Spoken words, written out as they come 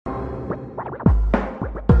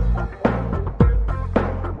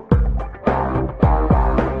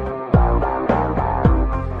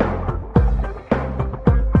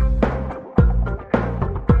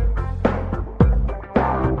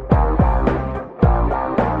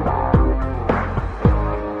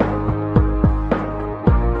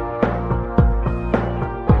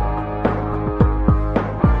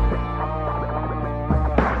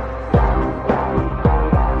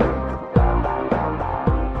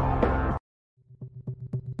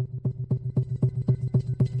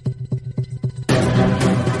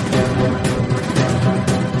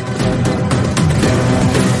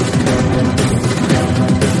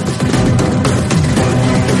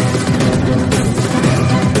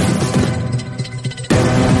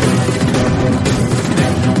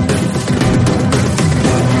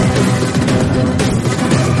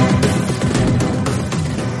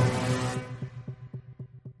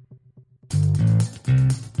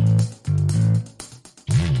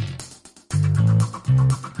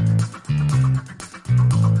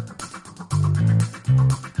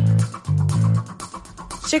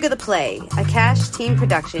Sugar the Play, a Cash team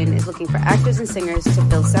production, is looking for actors and singers to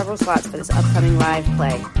fill several slots for this upcoming live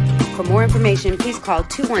play. For more information, please call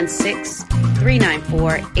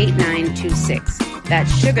 216-394-8926.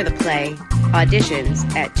 That's Sugar the Play. Auditions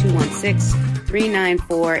at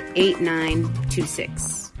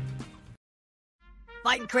 216-394-8926.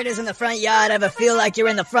 Fighting critters in the front yard ever feel like you're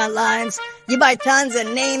in the front lines? You buy tons of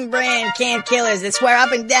name brand canned killers that swear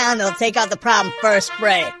up and down they'll take out the problem first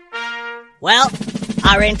spray. Well,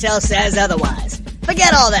 our intel says otherwise.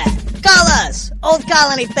 Forget all that. Call us, Old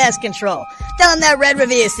Colony Pest Control. Tell them that Red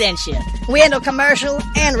Revere sent you. We handle commercial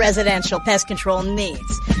and residential pest control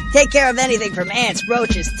needs. Take care of anything from ants,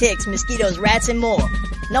 roaches, ticks, mosquitoes, rats, and more.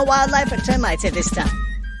 No wildlife or termites at this time.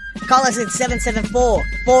 Call us at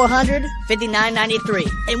 774-400-5993,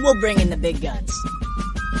 and we'll bring in the big guns.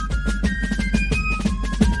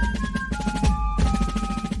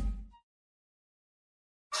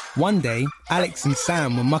 One day, Alex and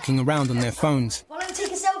Sam were mucking around on their phones. Why don't we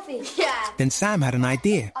take a selfie? Yeah. Then Sam had an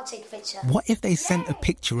idea. I'll take a picture. What if they sent a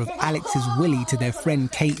picture of Alex's willy to their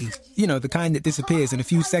friend Katie? You know, the kind that disappears in a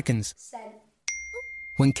few seconds.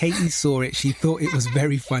 When Katie saw it, she thought it was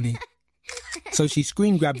very funny. So she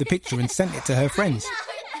screen grabbed the picture and sent it to her friends.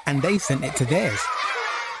 And they sent it to theirs.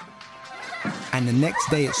 And the next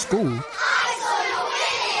day at school...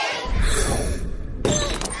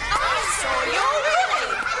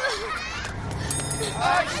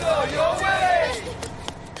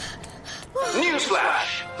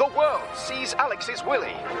 Newsflash! The world sees Alex's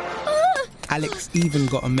willy. Alex even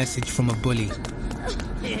got a message from a bully.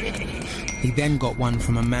 He then got one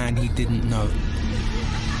from a man he didn't know.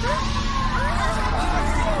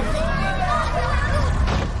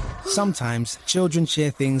 Sometimes children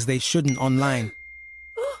share things they shouldn't online.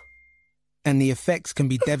 And the effects can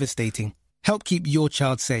be devastating. Help keep your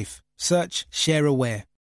child safe. Search Share Aware.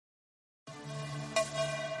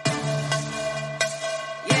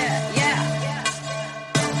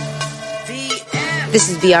 This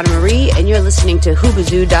is Deanna Marie, and you're listening to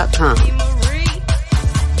Hoobazoo.com.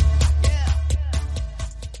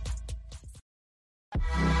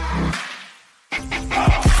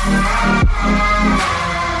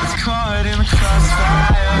 It's caught in the crossfire.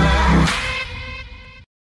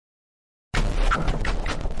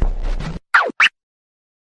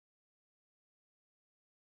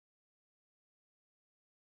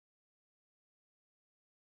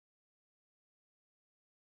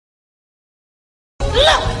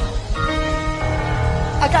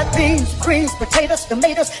 I got beans, greens, potatoes,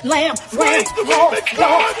 tomatoes, lamb, ram, raw,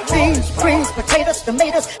 dog. Beans, greens, potatoes,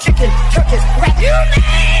 tomatoes, chicken, turkeys, rat. You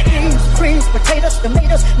name beans, greens, potatoes,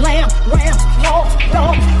 tomatoes, lamb, ram, raw,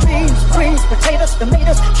 dog. Beans, greens, potatoes,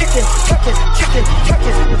 tomatoes, chicken, turkeys,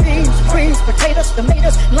 beans, greens, potatoes,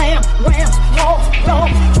 tomatoes, lamb, ram, raw, dog.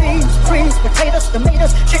 Beans, greens, potatoes,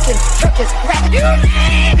 tomatoes, chicken, turkeys, rat. You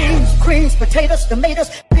name beans, greens, potatoes, tomatoes,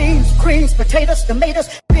 beans, greens, potatoes, tomatoes,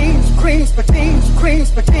 beans, greens, beans,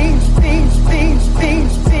 greens, beans, beans, beans,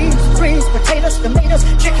 beans, beans, greens, potatoes, tomatoes,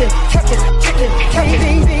 chicken, turkeys,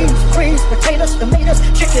 beans, greens, potatoes, tomatoes,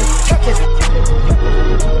 chicken, turkeys.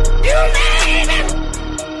 You name it!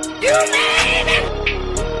 You name it!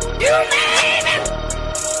 You name it!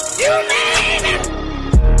 You name it!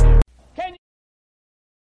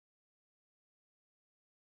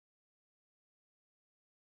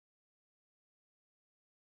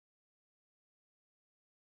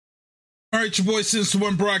 All right, your boy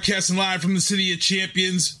Sinista1 broadcasting live from the City of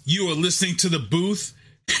Champions. You are listening to The Booth.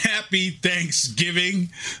 Happy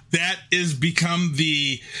Thanksgiving. That has become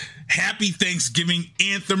the Happy Thanksgiving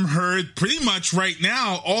anthem heard pretty much right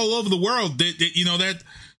now all over the world. That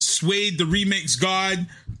Suede, the remix god,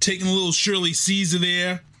 taking a little Shirley Caesar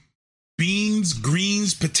there. Beans,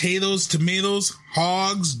 greens, potatoes, tomatoes,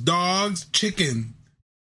 hogs, dogs, chicken.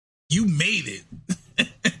 You made it.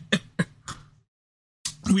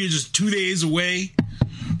 We are just 2 days away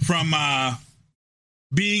from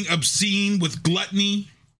being obscene with gluttony.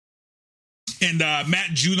 And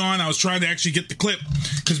Matt Judon, I was trying to actually get the clip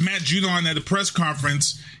because Matt Judon at a press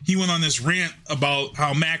conference, he went on this rant about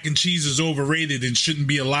how mac and cheese is overrated and shouldn't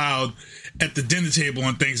be allowed at the dinner table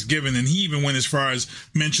on Thanksgiving. And he even went as far as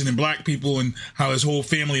mentioning black people and how his whole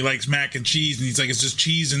family likes mac and cheese. And he's like, it's just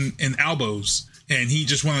cheese and elbows. And he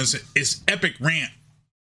just went on this epic rant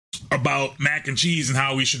about mac and cheese and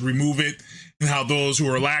how we should remove it and how those who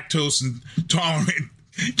are lactose intolerant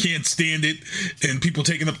can't stand it and people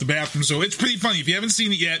taking up the bathroom. So it's pretty funny. If you haven't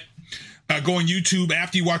seen it yet, go on YouTube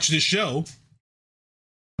after you watch this show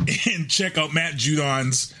and check out Matt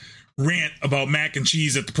Judon's rant about mac and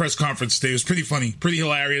cheese at the press conference today. It was pretty funny, pretty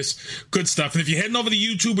hilarious, good stuff. And if you're heading over to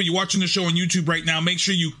YouTube or you're watching the show on YouTube right now, make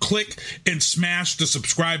sure you click and smash the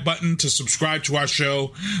subscribe button to subscribe to our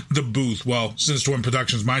show, The Booth. Well, Sinista1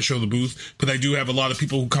 Productions, my show, The Booth, but I do have a lot of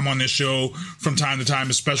people who come on this show from time to time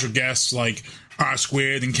as special guests like R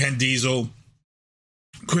Squared and Ken Diesel,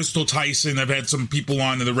 Crystal Tyson. I've had some people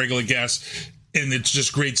on that are regular guests, and it's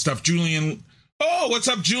just great stuff. Julian. Oh, what's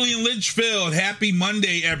up, Julian Litchfield? Happy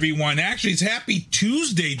Monday, everyone. Actually, it's happy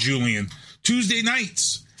Tuesday, Julian. Tuesday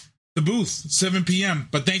nights. The Booth, 7 p.m.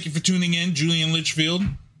 But thank you for tuning in, Julian Litchfield.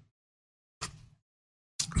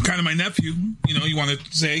 Kind of my nephew. You know, you want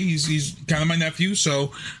to say he's kind of my nephew.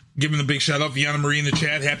 So give him a big shout out. Vianna Marie in the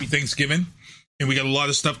chat. Happy Thanksgiving. And we got a lot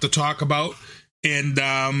of stuff to talk about. And,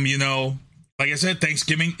 you know, like I said,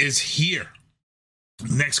 Thanksgiving is here.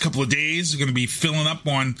 Next couple of days, we're going to be filling up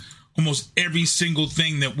on almost every single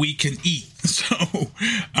thing that we can eat. So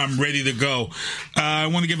I'm ready to go. I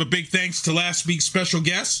want to give a big thanks to last week's special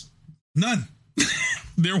guests. None.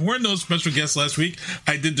 There were no special guests last week.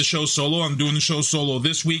 I did the show solo. I'm doing the show solo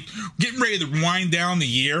this week. Getting ready to wind down the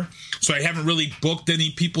year. So I haven't really booked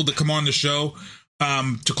any people to come on the show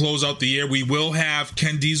to close out the year. We will have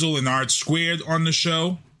Ken Diesel and R Squared on the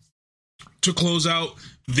show to close out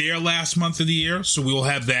their last month of the year, so we will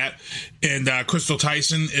have that. And Crystal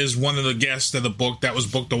Tyson is one of the guests that was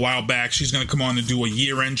booked a while back. She's going to come on and do a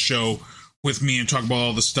year-end show with me and talk about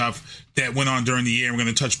all the stuff that went on during the year. We're going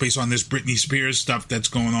to touch base on this Britney Spears stuff that's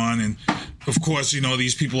going on. And, of course, you know,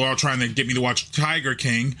 these people are all trying to get me to watch Tiger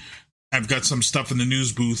King. I've got some stuff in the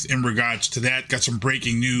news booth in regards to that. Got some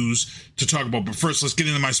breaking news to talk about. But first, let's get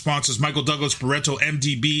into my sponsors. Michael Douglas, Barreto,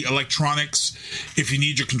 MDB Electronics. If you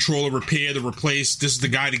need your controller repaired or replaced, this is the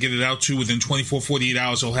guy to get it out to within 24, 48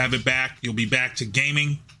 hours. He'll have it back. You'll be back to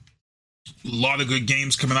gaming. A lot of good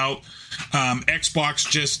games coming out. Xbox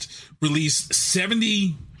just released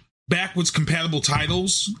 70 backwards compatible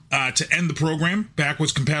titles to end the program.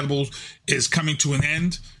 Backwards compatible is coming to an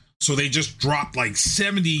end. So they just dropped like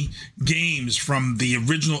 70 games from the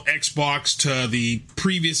original Xbox to the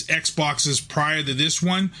previous Xboxes prior to this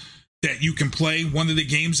one that you can play. One of the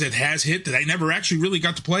games that has hit that I never actually really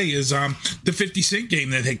got to play is the 50 Cent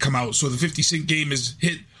game that had come out. So the 50 Cent game is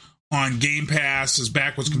hit on Game Pass, is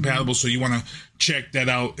backwards compatible, so you want to check that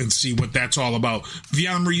out and see what that's all about.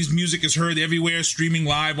 Vianna Marie's music is heard everywhere, streaming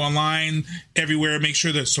live online, everywhere. Make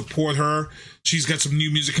sure to support her. She's got some new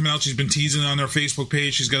music coming out. She's been teasing on her Facebook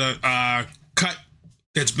page. She's got a cut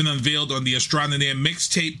that's been unveiled on the Astrononaire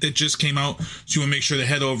mixtape that just came out. So you want to make sure to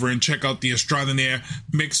head over and check out the Astrononaire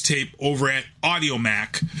mixtape over at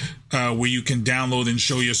AudioMac, where you can download and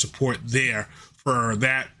show your support there for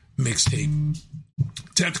that mixtape.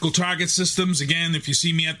 Tactical Target Systems. Again, if you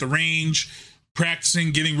see me at the range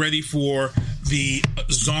practicing, getting ready for the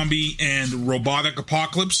zombie and robotic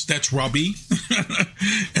apocalypse, that's Robbie.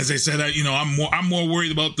 As I said, I'm more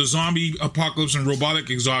worried about the zombie apocalypse and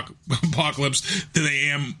robotic apocalypse than I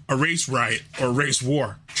am a race riot or race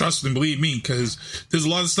war. Trust and believe me, because there's a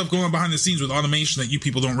lot of stuff going on behind the scenes with automation that you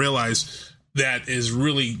people don't realize that is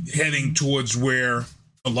really heading towards where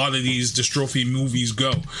a lot of these dystrophy movies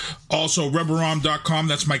go. Also, rubberarm.com,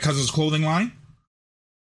 that's my cousin's clothing line.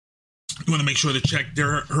 You want to make sure to check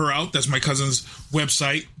her out. That's my cousin's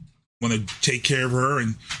website. Want to take care of her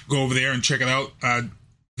and go over there and check it out.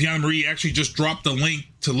 Vianna Marie actually just dropped the link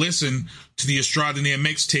to listen to the Astrononaire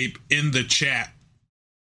mixtape in the chat.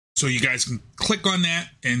 So you guys can click on that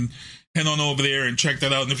and head on over there and check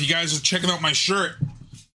that out. And if you guys are checking out my shirt,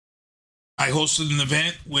 I hosted an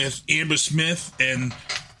event with Amber Smith, and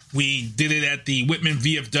we did it at the Whitman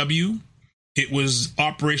VFW. It was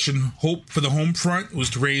Operation Hope for the Home Front. It was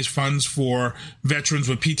to raise funds for veterans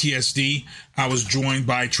with PTSD. I was joined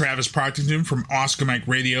by Travis Partington from Oscar Mike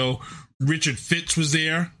Radio. Richard Fitz was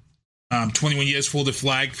there. 21 Years Folded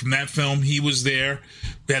Flag from that film. He was there.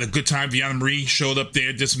 We had a good time. Vianna Marie showed up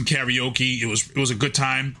there, did some karaoke. It was a good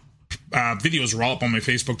time. Videos are all up on my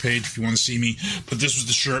Facebook page if you want to see me. But this was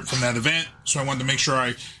the shirt from that event, so I wanted to make sure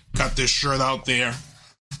I got this shirt out there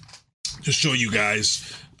to show you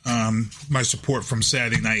guys my support from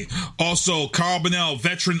Saturday night. Also, Carl Bonnell,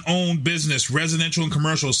 veteran-owned business, residential and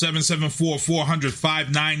commercial,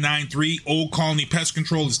 774-400-5993. Old Colony Pest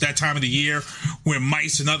Control. It's that time of the year where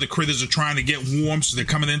mice and other critters are trying to get warm, so they're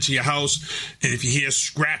coming into your house. And if you hear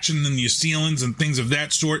scratching in your ceilings and things of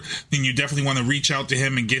that sort, then you definitely want to reach out to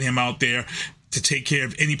him and get him out there to take care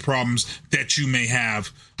of any problems that you may have.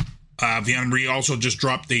 Vianna Marie also just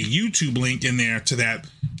dropped a YouTube link in there to that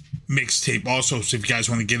mixtape also, so if you guys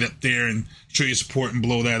want to get up there and show your support and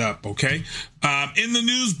blow that up, okay? In the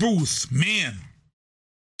news booth, man,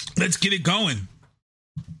 let's get it going.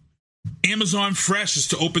 Amazon Fresh is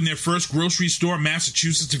to open their first grocery store in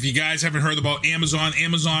Massachusetts. If you guys haven't heard about Amazon,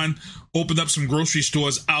 Amazon opened up some grocery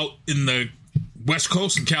stores out in the West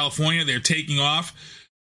Coast in California. They're taking off.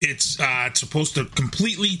 It's supposed to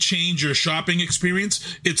completely change your shopping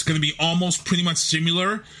experience. It's going to be almost pretty much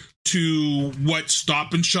similar to what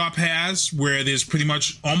Stop and Shop has, where there's pretty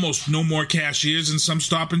much almost no more cashiers in some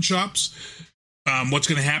Stop and Shops. What's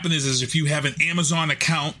going to happen is if you have an Amazon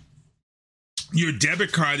account, your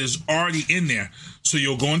debit card is already in there. So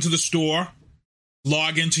you'll go into the store,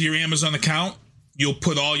 log into your Amazon account, you'll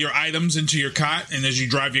put all your items into your cart, and as you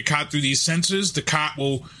drive your cart through these sensors, the cart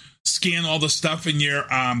will scan all the stuff in your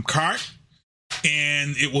cart,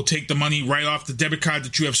 and it will take the money right off the debit card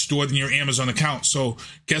that you have stored in your Amazon account. So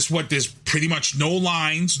guess what? There's pretty much no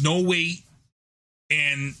lines, no wait,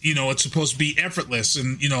 and, it's supposed to be effortless.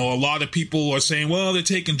 And, a lot of people are saying, well, they're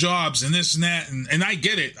taking jobs and this and that. And I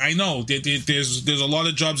get it. I know there's a lot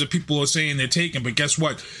of jobs that people are saying they're taking. But guess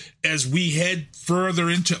what? As we head further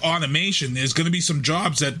into automation, there's going to be some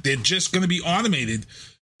jobs that they're just going to be automated.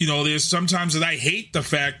 There's sometimes that I hate the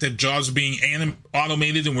fact that jobs are being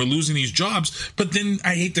automated and we're losing these jobs. But then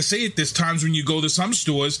I hate to say it, there's times when you go to some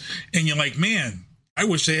stores and you're like, man, I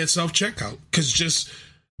wish they had self-checkout. Because just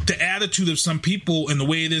the attitude of some people and the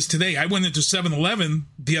way it is today. I went into 7-Eleven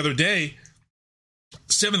the other day.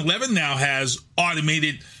 7-Eleven now has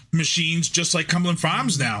automated machines just like Cumberland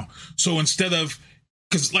Farms now. So instead of,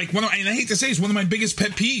 because and I hate to say it's one of my biggest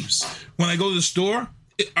pet peeves. When I go to the store,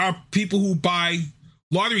 are people who buy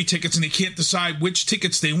lottery tickets and they can't decide which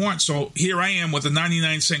tickets they want. So here I am with a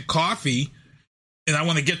 99-cent coffee and I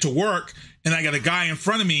want to get to work and I got a guy in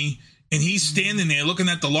front of me and he's standing there looking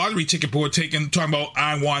at the lottery ticket board talking about,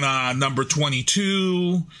 I want number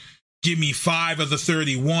 22, give me 5 of the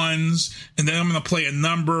 31s, and then I'm going to play a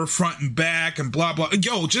number front and back and blah, blah.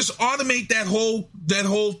 Yo, just automate that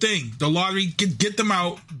whole thing. The lottery, get them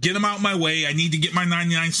out my way. I need to get my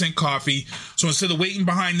 99-cent coffee. So instead of waiting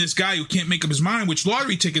behind this guy who can't make up his mind which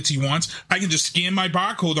lottery tickets he wants, I can just scan my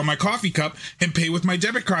barcode on my coffee cup and pay with my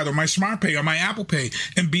debit card or my Smart Pay or my Apple Pay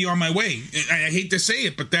and be on my way. I hate to say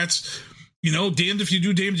it, but that's, damned if you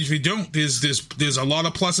do, damned if you don't. There's a lot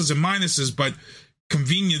of pluses and minuses, but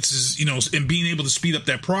convenience is, and being able to speed up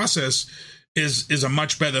that process is a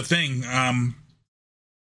much better thing.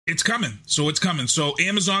 It's coming. So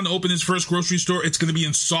Amazon opened its first grocery store. It's going to be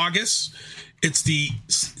in Saugus. It's the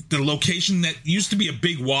location that used to be a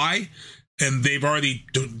Big Y, and they're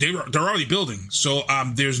already building. So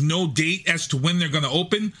there's no date as to when they're going to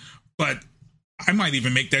open, but I might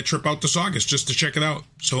even make that trip out to Saugus just to check it out.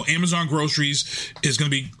 So Amazon Groceries is going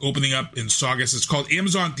to be opening up in Saugus. It's called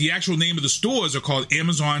Amazon. The actual name of the stores are called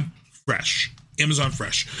Amazon Fresh. Amazon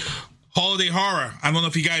Fresh. Holiday horror. I don't know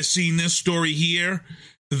if you guys seen this story here.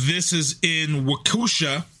 This is in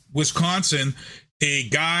Waukesha, Wisconsin. A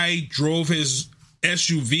guy drove his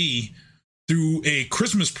SUV through a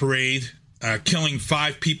Christmas parade, killing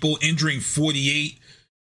 5 people, injuring 48.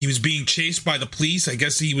 He was being chased by the police. I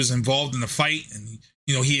guess he was involved in a fight, and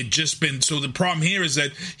he had just been. So the problem here is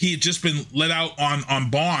that he had just been let out on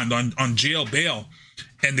bond, on jail bail,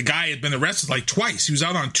 and the guy had been arrested like twice. He was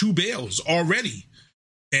out on 2 bails already,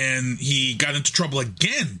 and he got into trouble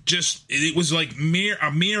again. It was like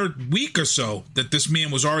a mere week or so that this man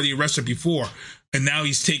was already arrested before, and now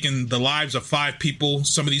he's taken the lives of 5 people.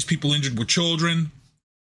 Some of these people injured were children.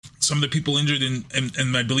 Some of the people injured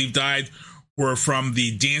and I believe died were from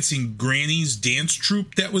the Dancing Grannies dance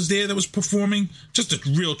troupe that was there that was performing. Just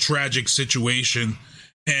a real tragic situation.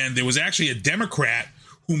 And there was actually a Democrat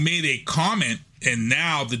who made a comment, and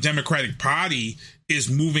now the Democratic Party is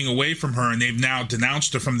moving away from her, and they've now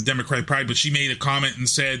denounced her from the Democratic Party. But she made a comment and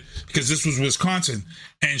said, because this was Wisconsin,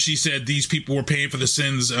 and she said these people were paying for the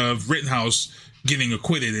sins of Rittenhouse getting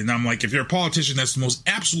acquitted. And I'm like, if you're a politician, that's the most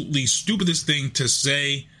absolutely stupidest thing to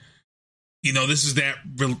say. This is that,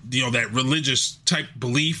 that religious type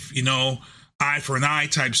belief, eye for an eye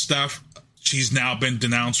type stuff. She's now been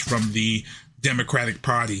denounced from the Democratic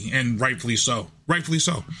Party, and rightfully so.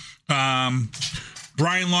 Brian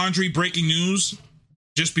Laundrie, breaking news.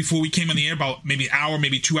 Just before we came on the air, about maybe an hour,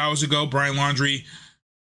 maybe 2 hours ago, Brian Laundrie,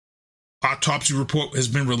 autopsy report has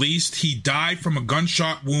been released. He died from a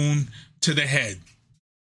gunshot wound to the head.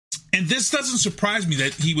 And this doesn't surprise me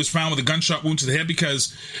that he was found with a gunshot wound to the head,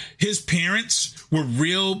 because his parents were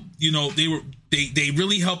real, they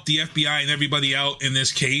really helped the FBI and everybody out in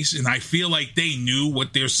this case. And I feel like they knew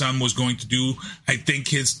what their son was going to do. I think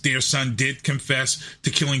their son did confess to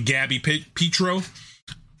killing Gabby Petro.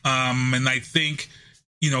 And I think,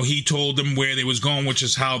 he told them where they was going, which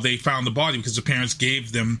is how they found the body, because the parents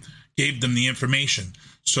gave them the information.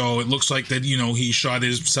 So it looks like that, he shot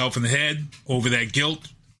himself in the head over that guilt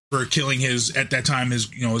for killing his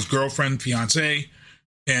girlfriend, fiance.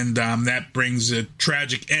 And that brings a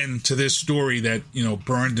tragic end to this story that,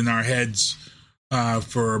 burned in our heads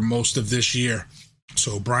for most of this year.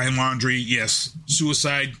 So Brian Laundrie, yes,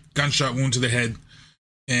 suicide, gunshot wound to the head.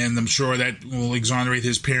 And I'm sure that will exonerate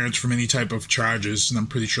his parents from any type of charges. And I'm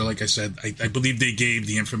pretty sure, like I said, I believe they gave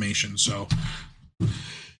the information. So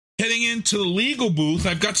heading into the legal booth,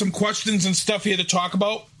 I've got some questions and stuff here to talk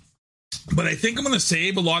about. But I think I'm going to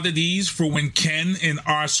save a lot of these for when Ken and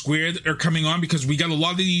R Squared are coming on, because we got a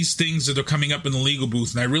lot of these things that are coming up in the legal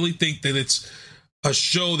booth. And I really think that it's a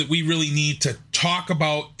show that we really need to talk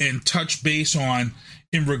about and touch base on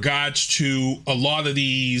in regards to a lot of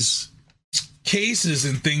these cases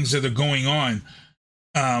and things that are going on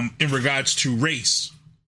in regards to race.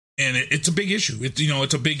 And it's a big issue.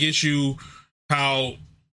 It's a big issue how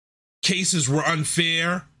cases were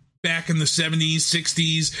unfair back in the 70s,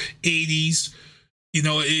 60s, 80s.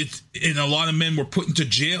 And a lot of men were put into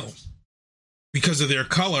jail because of their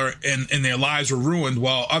color, and their lives were ruined,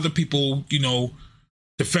 while other people,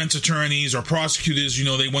 defense attorneys or prosecutors,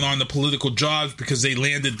 they went on to political jobs because they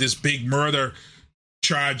landed this big murder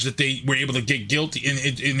charge that they were able to get guilty, and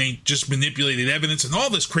they just manipulated evidence and all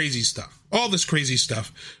this crazy stuff.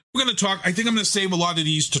 We're going to talk. I think I'm going to save a lot of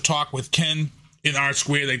these to talk with Ken in R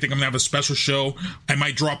Squared. I think I'm going to have a special show. I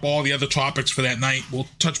might drop all the other topics for that night. We'll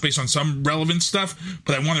touch base on some relevant stuff,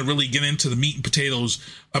 but I want to really get into the meat and potatoes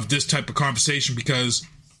of this type of conversation, because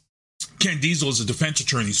Ken Diesel is a defense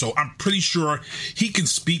attorney, so I'm pretty sure he can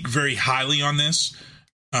speak very highly on this,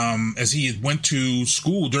 as he went to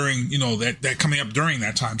school during, that coming up during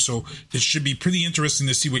that time. So it should be pretty interesting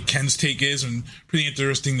to see what Ken's take is, and pretty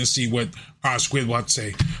interesting to see what R Squared will have to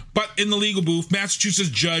say. But in the legal booth, Massachusetts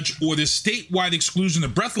judge orders statewide exclusion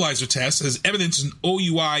of breathalyzer tests as evidence in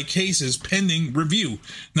OUI cases pending review.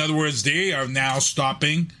 In other words, they are now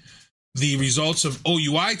stopping the results of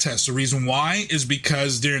OUI tests. The reason why is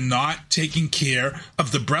because they're not taking care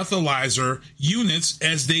of the breathalyzer units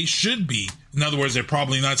as they should be. In other words, they're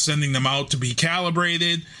probably not sending them out to be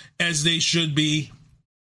calibrated as they should be,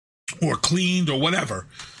 or cleaned, or whatever.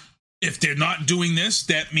 If they're not doing this,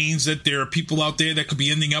 that means that there are people out there that could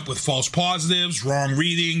be ending up with false positives, wrong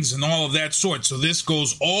readings, and all of that sort. So this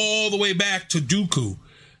goes all the way back to Dooku.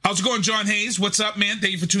 How's it going, John Hayes? What's up, man?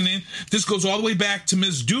 Thank you for tuning in. This goes all the way back to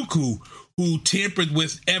Ms. Dooku, who tampered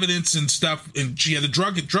with evidence and stuff, and she had a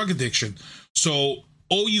drug addiction. So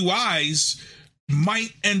OUIs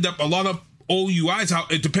might end up, a lot of OUIs,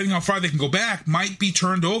 depending how far they can go back, might be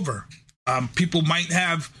turned over. People might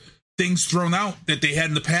have things thrown out that they had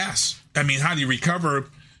in the past. I mean, how do you recover?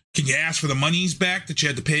 Can you ask for the monies back that you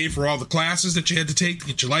had to pay for all the classes that you had to take to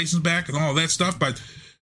get your license back and all of that stuff? But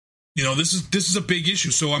this is a big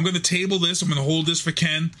issue. So I'm going to table this. I'm going to hold this for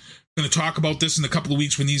Ken. I'm going to talk about this in a couple of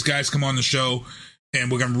weeks when these guys come on the show,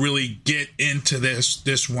 and we're going to really get into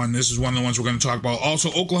this one. This is one of the ones we're going to talk about. Also,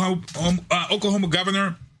 Oklahoma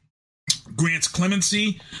governor grants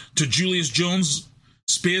clemency to Julius Jones,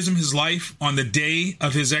 spares him his life on the day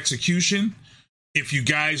of his execution. If you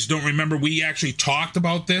guys don't remember, we actually talked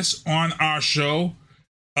about this on our show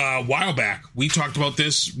a while back. We talked about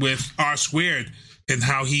this with R Squared, and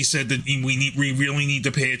how he said that we really need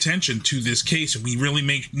to pay attention to this case, and we really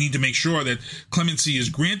need to make sure that clemency is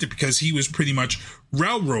granted, because he was pretty much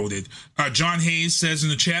railroaded. John Hayes says in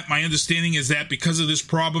the chat, my understanding is that because of this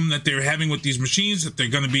problem that they're having with these machines, that they're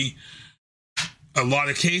going to be a lot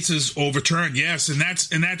of cases overturned. Yes, and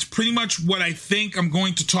that's pretty much what I think I'm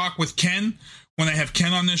going to talk with Ken when I have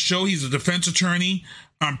Ken on this show. He's a defense attorney.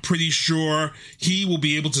 I'm pretty sure he will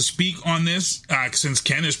be able to speak on this, since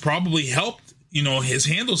Ken has probably helped has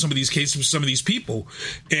handled some of these cases with some of these people.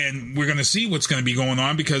 And we're going to see what's going to be going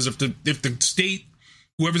on, because if the state,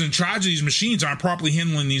 whoever's in charge of these machines, aren't properly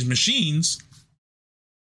handling these machines,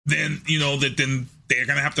 then, then they're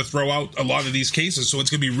going to have to throw out a lot of these cases. So it's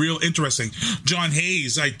going to be real interesting. John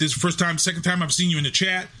Hayes, this is the second time I've seen you in the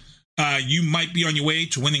chat. You might be on your way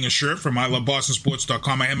to winning a shirt from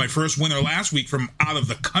ilovebostonsports.com. I had my first winner last week from out of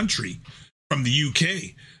the country, from the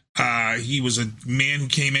UK. He was a man who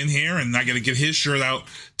came in here, and I got to get his shirt out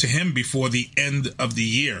to him before the end of the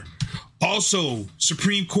year. Also,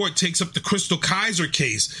 Supreme Court takes up the Crystal Kaiser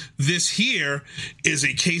case. This here is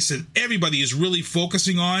a case that everybody is really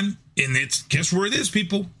focusing on, and it's, guess where it is,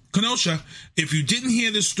 people? Kenosha. If you didn't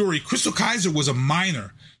hear this story, Crystal Kaiser was a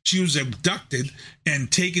minor. She was abducted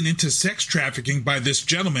and taken into sex trafficking by this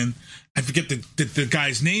gentleman. I forget the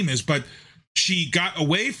guy's name is, but she got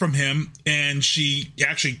away from him, and she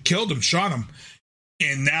actually killed him, shot him.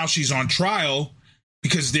 And now she's on trial,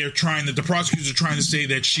 because the prosecutors are trying to say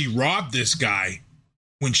that she robbed this guy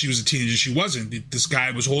when she was a teenager. She wasn't. This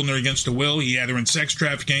guy was holding her against her will. He had her in sex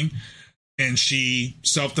trafficking, and she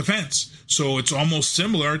self-defense. So it's almost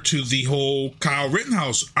similar to the whole Kyle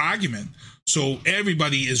Rittenhouse argument. So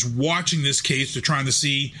everybody is watching this case. They're trying to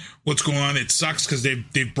see what's going on. It sucks because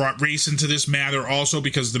they've brought race into this matter also,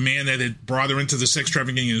 because the man that had brought her into the sex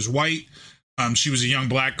trafficking is white. She was a young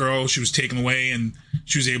black girl. She was taken away and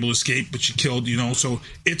she was able to escape, but she killed, so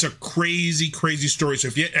it's a crazy, crazy story. So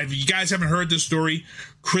if you guys haven't heard this story,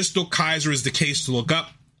 Crystal Kaiser is the case to look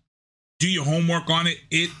up. Do your homework on it.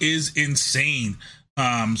 It is insane.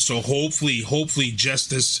 So hopefully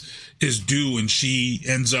justice is due and she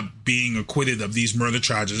ends up being acquitted of these murder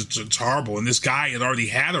charges. It's horrible. And this guy had already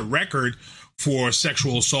had a record for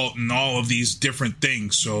sexual assault and all of these different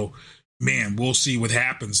things. So, man, we'll see what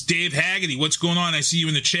happens. Dave Haggerty, what's going on? I see you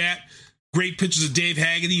in the chat. Great pictures of Dave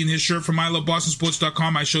Haggerty in his shirt from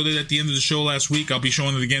ilovebostonsports.com. I showed it at the end of the show last week. I'll be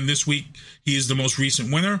showing it again this week. He is the most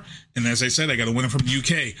recent winner. And as I said, I got a winner from the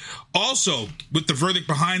UK. Also, with the verdict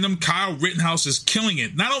behind him, Kyle Rittenhouse is killing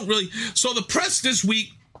it. So the press this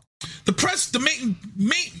week, the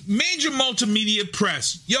major multimedia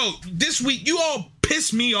press, this week, you all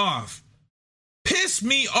piss me off.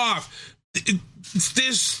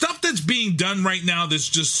 There's stuff that's being done right now that's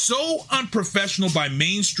just so unprofessional by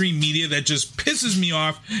mainstream media that just pisses me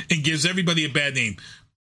off and gives everybody a bad name.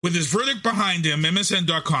 With his verdict behind him,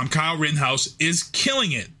 MSN.com, Kyle Rittenhouse is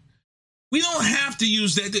killing it. We don't have to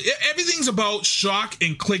use that. Everything's about shock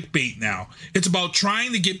and clickbait now. It's about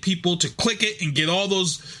trying to get people to click it and get all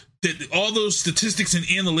those statistics and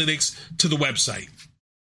analytics to the website.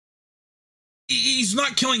 He's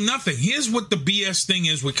not killing nothing. Here's what the BS thing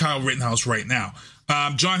is with Kyle Rittenhouse right now.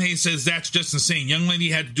 John Hayes says that's just insane. Young lady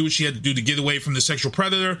had to do what she had to do to get away from the sexual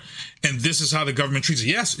predator, and this is how the government treats it.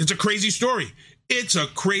 Yes, it's a crazy story. It's a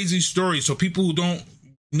crazy story. So people who don't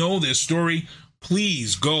know this story,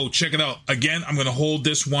 please go check it out. Again, I'm going to hold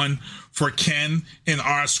this one for Ken and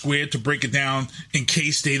R Squared to break it down in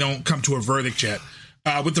case they don't come to a verdict yet.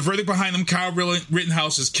 With the verdict behind them, Kyle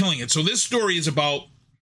Rittenhouse is killing it. So this story is about,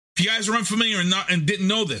 if you guys are unfamiliar and didn't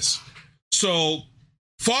know this, so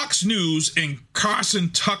Fox News and Carson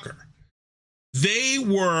Tucker, they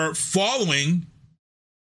were following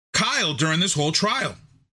Kyle during this whole trial.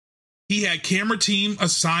 He had camera team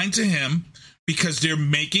assigned to him because they're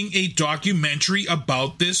making a documentary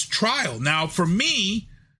about this trial. Now, for me,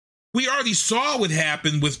 we already saw what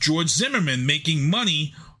happened with George Zimmerman making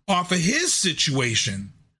money off of his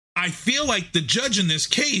situation. I feel like the judge in this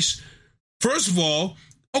case, first of all,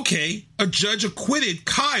 okay, a judge acquitted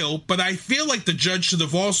Kyle, but I feel like the judge should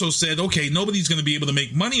have also said, okay, nobody's going to be able to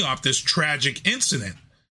make money off this tragic incident.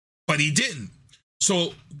 But he didn't.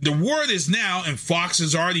 So the word is now, and Fox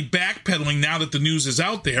is already backpedaling now that the news is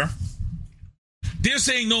out there, they're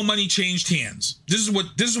saying no money changed hands. This is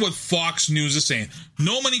what Fox News is saying.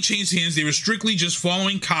 No money changed hands. They were strictly just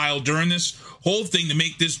following Kyle during this whole thing to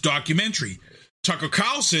make this documentary. Tucker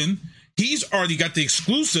Carlson, he's already got the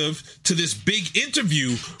exclusive to this big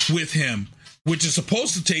interview with him, which is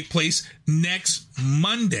supposed to take place next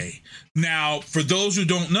Monday. Now, for those who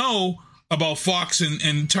don't know about Fox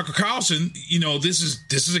and Tucker Carlson, this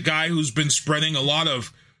is a guy who's been spreading a lot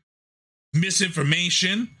of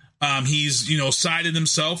misinformation. He's, sided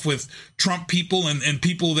himself with Trump people and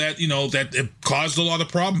people that, that have caused a lot of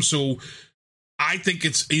problems. So I think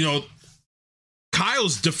it's,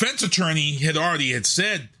 Kyle's defense attorney had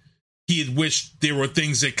said he had wished there were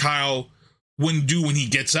things that Kyle wouldn't do when he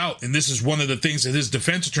gets out. And this is one of the things that his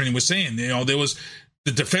defense attorney was saying. The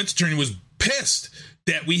defense attorney was pissed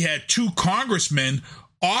that we had two congressmen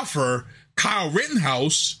offer Kyle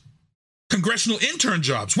Rittenhouse congressional intern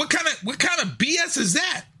jobs. What kind of BS is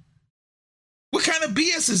that? What kind of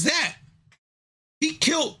BS is that? He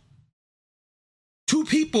killed two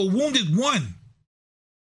people, wounded one.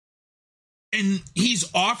 And he's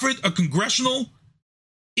offered a congressional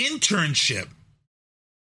internship.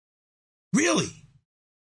 Really?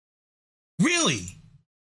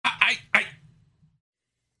 I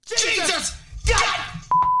Jesus! God!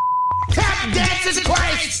 Tap dancing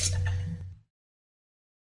Christ!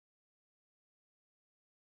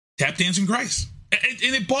 Tap dancing Christ. And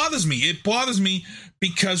it bothers me. It bothers me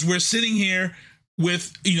because we're sitting here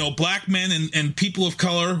with, black men and people of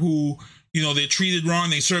color who, they're treated wrong.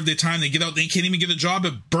 They serve their time. They get out. They can't even get a job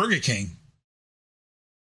at Burger King.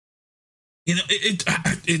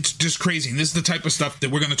 It's just crazy. And this is the type of stuff that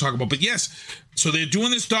we're going to talk about. But yes, so they're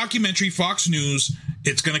doing this documentary, Fox News.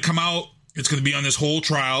 It's going to come out. It's going to be on this whole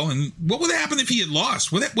trial. And what would happen if he had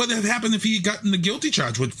lost? What would have happened if he had gotten the guilty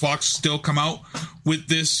charge? Would Fox still come out with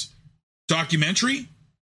this documentary?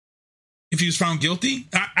 if he was found guilty?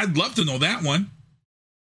 I'd love to know that one.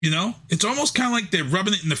 You know, it's almost kind of like they're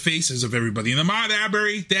rubbing it in the faces of everybody. And Ahmaud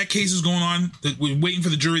Arbery, that case is going on. We're waiting for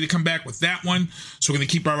the jury to come back with that one. So we're going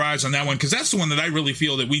to keep our eyes on that one, because that's the one that I really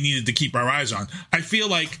feel that we needed to keep our eyes on. I feel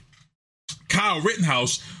like Kyle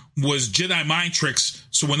Rittenhouse was Jedi mind tricks,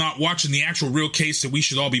 so we're not watching the actual real case that we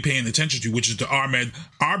should all be paying attention to, which is the Ahmaud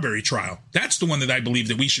Arbery trial. That's the one that I believe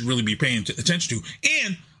that we should really be paying attention to.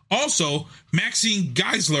 And also, Maxine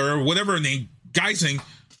Geisler, or whatever her name, Geising,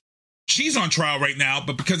 she's on trial right now,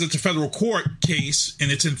 but because it's a federal court case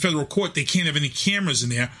and it's in federal court, they can't have any cameras in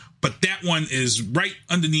there. But that one is right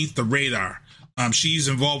underneath the radar. She's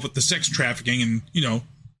involved with the sex trafficking, and, you know,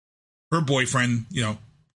 her boyfriend, you know,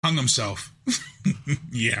 hung himself.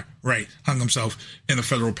 Yeah, right. Hung himself in a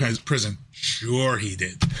federal prison. Sure he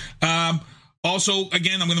did. Also,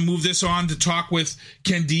 again, I'm going to move this on to talk with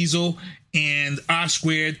Ken Diesel and R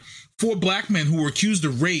Squared. 4 black men who were accused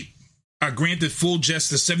of rape are granted full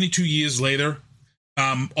justice 72 years later.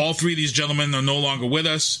 All 3 of these gentlemen are no longer with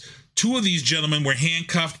us. 2 of these gentlemen were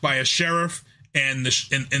handcuffed by a sheriff, and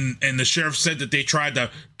the sheriff said that they tried to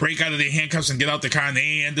break out of their handcuffs and get out the car, and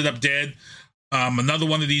they ended up dead. Another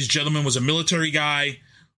one of these gentlemen was a military guy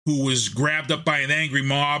who was grabbed up by an angry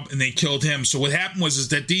mob, and they killed him. So what happened was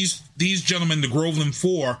that these gentlemen, the Groveland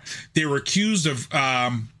 4, they were accused of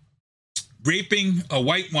raping a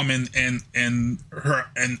white woman and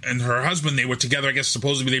her husband. They were together, I guess.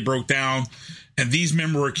 Supposedly they broke down, and these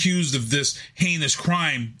men were accused of this heinous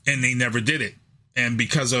crime, and they never did it. And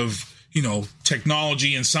because of, you know,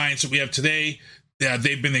 technology and science that we have today,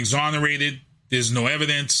 they've been exonerated. There's no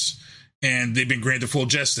evidence, and they've been granted full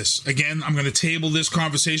justice. Again, I'm going to table this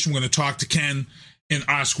conversation. We're going to talk to Ken and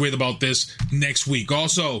R Squared about this next week.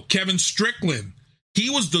 Also, Kevin Strickland, he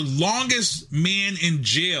was the longest man in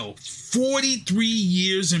jail, 43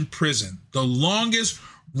 years in prison, the longest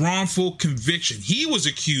wrongful conviction. He was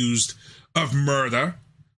accused of murder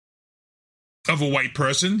of a white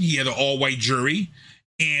person. He had an all-white jury,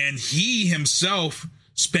 and he himself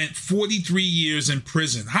spent 43 years in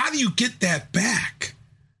prison. How do you get that back?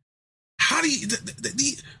 How do you...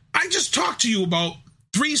 I just talked to you about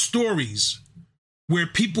 3 stories where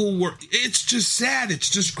people were... It's just sad. It's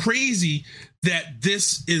just crazy that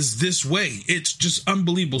this is this way. It's just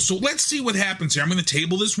unbelievable. So let's see what happens here. I'm going to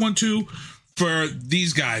table this one too for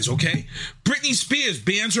these guys, okay? Britney Spears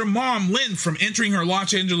bans her mom, Lynn, from entering her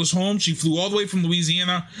Los Angeles home. She flew all the way from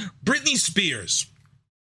Louisiana. Britney Spears.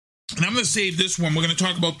 And I'm going to save this one. We're going to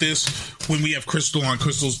talk about this when we have Crystal on.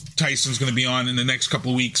 Crystal Tyson's going to be on in the next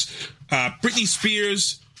couple of weeks. Britney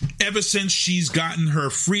Spears, ever since she's gotten her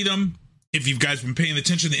freedom, if you guys been paying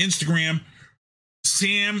attention to Instagram,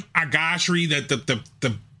 Sam Agashri, that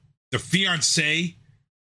the fiance,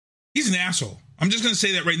 he's an asshole. I'm just going to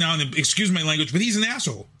say that right now, and excuse my language, but he's an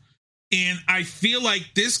asshole. And I feel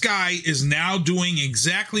like this guy is now doing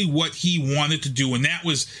exactly what he wanted to do, and that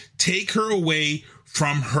was take her away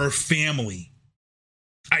from her family.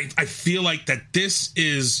 I feel like that this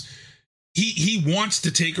is, he wants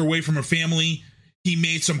to take her away from her family. He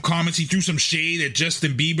made some comments. He threw some shade at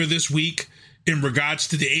Justin Bieber this week in regards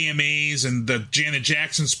to the AMAs and the Janet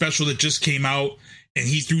Jackson special that just came out. And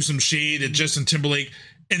he threw some shade at Justin Timberlake.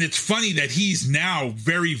 And it's funny that he's now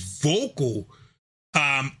very vocal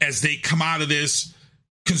as they come out of this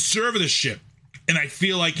conservatorship. And I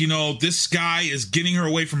feel like, you know, this guy is getting her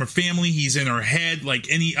away from her family. He's in her head like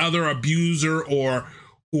any other abuser or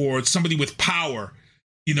somebody with power,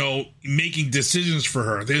 you know, making decisions for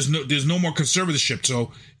her. There's no more conservatorship.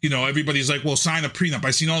 So, you know, everybody's like, well, sign a prenup.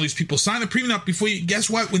 I've seen all these people sign a prenup before you. Guess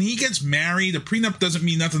what? When he gets married, a prenup doesn't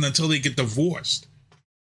mean nothing until they get divorced.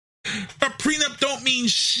 A prenup don't mean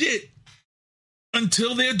shit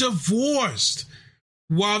until they're divorced.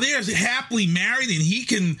 While they're happily married and he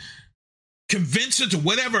can convince her to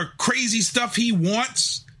whatever crazy stuff he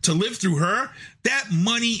wants to live through her, that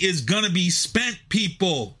money is going to be spent,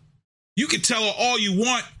 people. You can tell her all you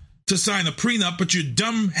want to sign a prenup, but your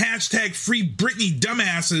dumb hashtag free Britney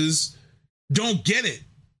dumbasses don't get it.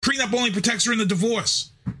 Prenup only protects her in a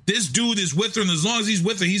divorce. This dude is with her, and as long as he's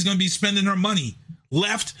with her, he's going to be spending her money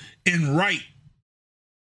left and right.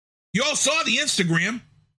 You all saw the Instagram.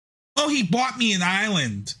 Oh, he bought me an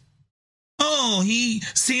island. Oh,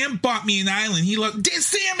 Sam bought me an island.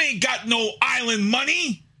 Sam ain't got no island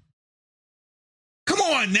money. Come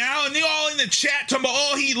on now. And they're all in the chat talking about,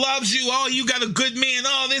 oh, he loves you. Oh, you got a good man.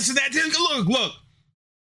 Oh, this and that. Look.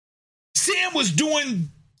 Sam was doing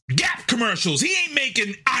Gap commercials. He ain't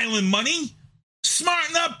making island money.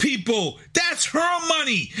 Smarten up, people. That's her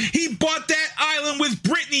money. He bought that island with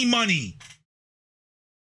Britney money.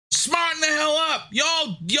 Smarten the hell up.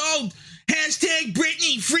 Y'all Hashtag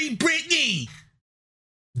Britney, free Britney.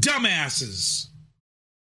 Dumbasses.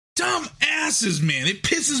 Dumbasses, man. It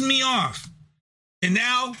pisses me off. And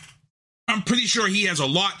now I'm pretty sure he has a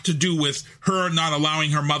lot to do with her not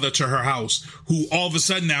allowing her mother to her house, who all of a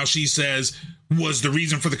sudden now she says was the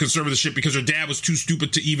reason for the conservatorship because her dad was too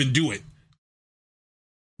stupid to even do it.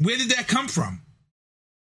 Where did that come from?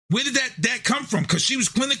 Where did that come from? Because she was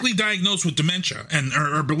clinically diagnosed with dementia and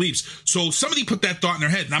her beliefs. So somebody put that thought in her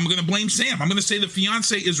head, and I'm going to blame Sam. I'm going to say the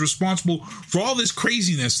fiance is responsible for all this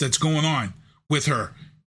craziness that's going on with her.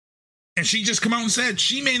 And she just come out and said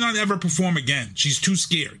she may not ever perform again. She's too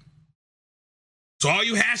scared. So all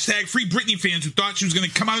you hashtag free Britney fans who thought she was going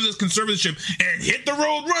to come out of this conservatorship and hit the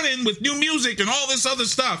road running with new music and all this other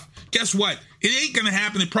stuff, guess what? It ain't going to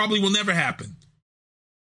happen. It probably will never happen.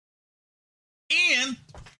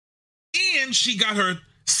 And she got her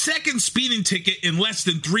second speeding ticket in less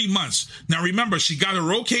than 3 months. Now remember, she got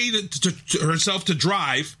her okay to herself to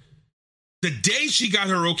drive. The day she got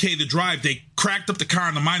her okay to drive, they cracked up the car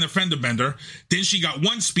on the minor fender bender. Then she got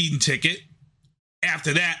one speeding ticket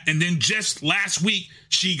after that. And then just last week,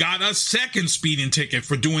 she got a second speeding ticket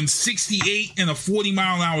for doing 68 in a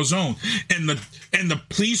 40-mile-an-hour zone. And the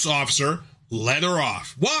police officer let her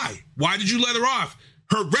off. Why? Why did you let her off?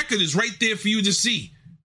 Her record is right there for you to see.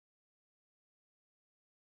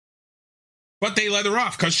 But they let her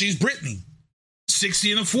off because she's Britney.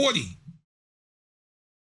 60 and a 40.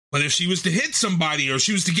 But if she was to hit somebody or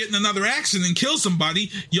she was to get in another accident and kill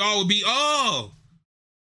somebody, y'all would be, oh,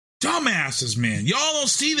 dumbasses, man. Y'all don't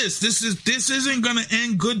see this. This isn't going to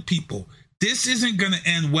end good, people. This isn't going to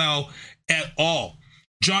end well at all.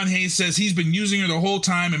 John Hayes says he's been using her the whole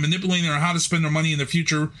time and manipulating her how to spend her money in the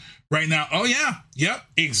future right now. Oh, yeah. Yep,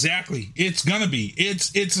 exactly. It's going to be.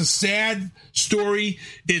 It's a sad story.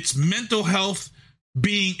 It's mental health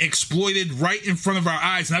being exploited right in front of our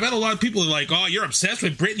eyes. And I bet a lot of people are like, oh, you're obsessed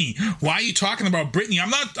with Britney. Why are you talking about Britney?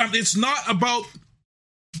 It's not about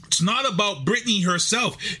Britney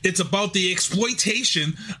herself. It's about the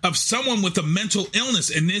exploitation of someone with a mental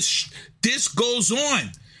illness. And this goes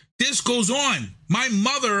on. This goes on. My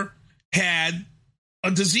mother had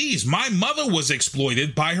a disease. My mother was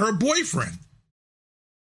exploited by her boyfriend.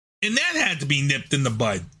 And that had to be nipped in the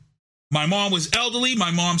bud. My mom was elderly.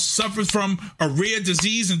 My mom suffered from a rare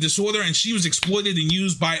disease and disorder, and she was exploited and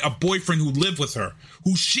used by a boyfriend who lived with her,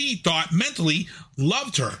 who she thought mentally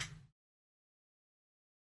loved her.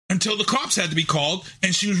 Until the cops had to be called,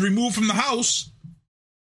 and she was removed from the house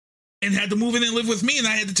and had to move in and live with me, and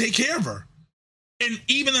I had to take care of her. And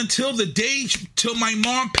even until the day till my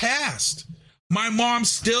mom passed, my mom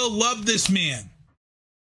still loved this man.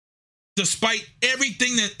 Despite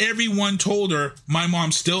everything that everyone told her, my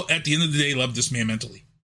mom still, at the end of the day, loved this man mentally.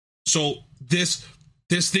 So this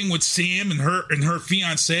thing with Sam and her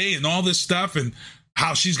fiance and all this stuff and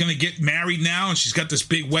how she's going to get married now and she's got this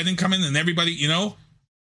big wedding coming and everybody, y'all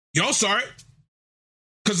saw it.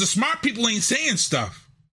 Because the smart people ain't saying stuff.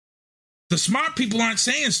 The smart people aren't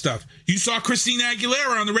saying stuff. You saw Christina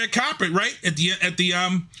Aguilera on the red carpet, right? At the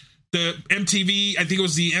MTV, I think it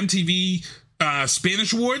was the MTV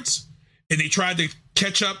Spanish Awards. And they tried to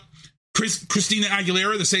catch up Christina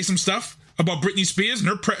Aguilera to say some stuff about Britney Spears. And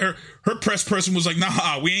her press person was like,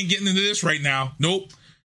 nah, we ain't getting into this right now. Nope.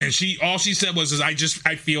 And all she said was, I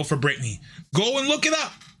feel for Britney. Go and look it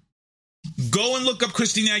up. Go and look up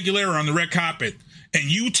Christina Aguilera on the red carpet. And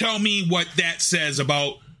you tell me what that says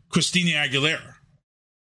about Christina Aguilera.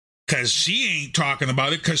 Because she ain't talking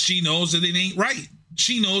about it because she knows that it ain't right.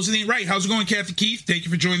 She knows it ain't right. How's it going, Kathy Keith? Thank you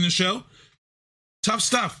for joining the show. Tough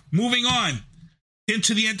stuff. Moving on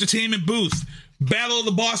into the entertainment booth. Battle of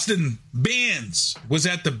the Boston Bands was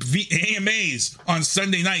at the AMAs on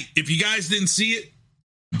Sunday night. If you guys didn't see it,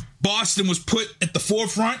 Boston was put at the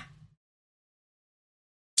forefront.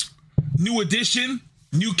 New Edition,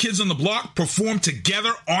 New Kids on the Block performed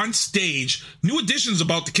together on stage. New Edition's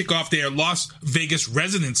about to kick off their Las Vegas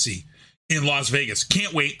residency in Las Vegas.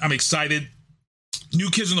 Can't wait. I'm excited.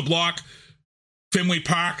 New Kids on the Block, Fenway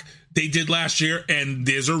Park, they did last year, and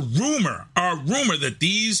there's a rumor that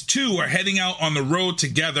these two are heading out on the road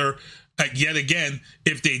together yet again.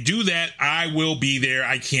 If they do that, I will be there.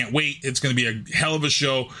 I can't wait. It's going to be a hell of a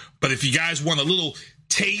show. But if you guys want a little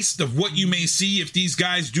taste of what you may see if these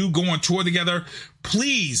guys do go on tour together,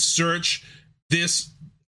 please search this.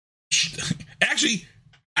 Actually,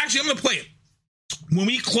 I'm going to play it. When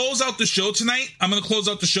we close out the show tonight, I'm going to close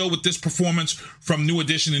out the show with this performance from New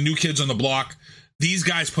Edition and New Kids on the Block. These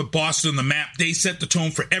guys put Boston on the map. They set the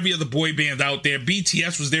tone for every other boy band out there.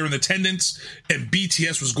 BTS was there in attendance, and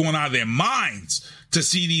BTS was going out of their minds to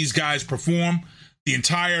see these guys perform. The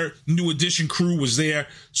entire New Edition crew was there.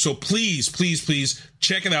 So please, please, please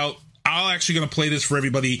check it out. I'm actually going to play this for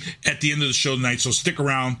everybody at the end of the show tonight. So stick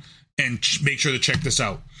around and make sure to check this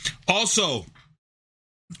out. Also,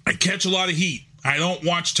 I catch a lot of heat. I don't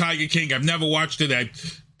watch Tiger King. I've never watched it.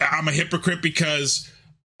 I'm a hypocrite because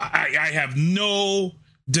I have no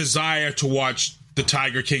desire to watch the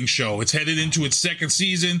Tiger King show. It's headed into its second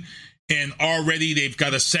season, and already they've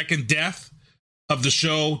got a second death of the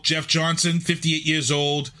show. Jeff Johnson, 58 years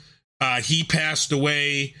old. He passed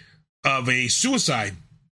away of a suicide.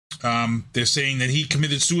 They're saying that he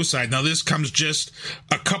committed suicide. Now, this comes just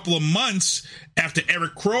a couple of months after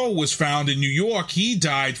Eric Crow was found in New York. He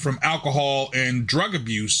died from alcohol and drug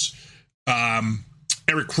abuse.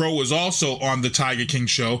 Eric Crow was also on the Tiger King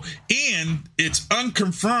show, and it's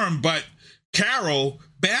unconfirmed, but Carol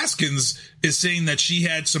Baskins is saying that she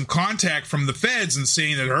had some contact from the feds and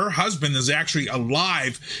saying that her husband is actually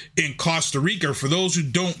alive in Costa Rica. For those who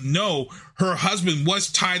don't know, her husband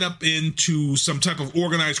was tied up into some type of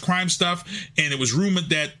organized crime stuff, and it was rumored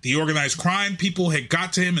that the organized crime people had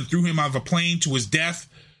got to him and threw him out of a plane to his death.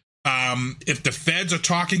 If the feds are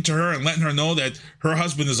talking to her and letting her know that her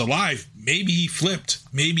husband is alive, maybe he flipped.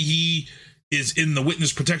 Maybe he is in the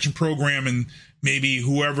witness protection program, and maybe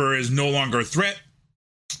whoever is no longer a threat.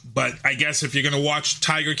 But I guess if you're going to watch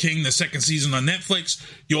Tiger King, the second season on Netflix,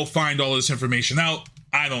 you'll find all this information out.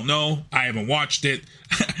 I don't know. I haven't watched it.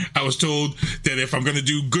 I was told that if I'm going to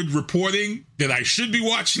do good reporting, that I should be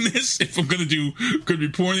watching this. If I'm going to do good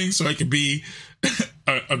reporting so I can be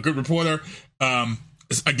a good reporter.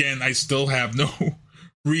 Again, I still have no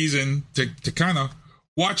reason to kind of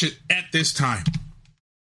watch it at this time.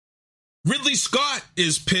 Ridley Scott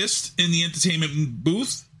is pissed in the entertainment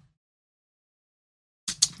booth.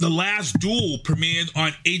 The Last Duel premiered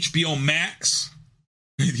on HBO Max.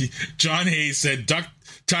 John Hayes said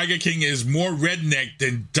Tiger King is more redneck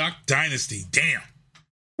than Duck Dynasty. Damn.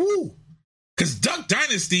 Woo. Because Duck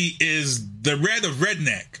Dynasty is the red of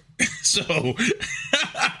redneck. So,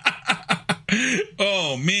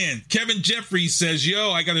 oh man. Kevin Jeffries says, yo,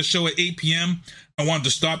 I got a show at 8 p.m. I wanted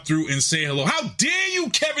to stop through and say hello. How dare you,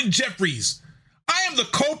 Kevin Jeffries? I am the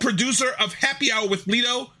co-producer of Happy Hour with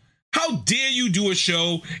Lito. How dare you do a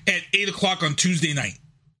show at 8 o'clock on Tuesday night?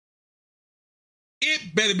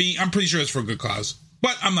 It better be, I'm pretty sure it's for a good cause,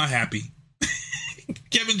 but I'm not happy.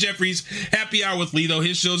 Kevin Jeffries, Happy Hour with Lito.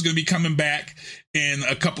 His show's going to be coming back in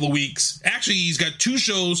a couple of weeks. Actually, he's got 2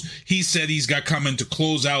 shows he said he's got coming to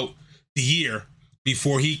close out the year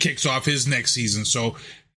before he kicks off his next season. So,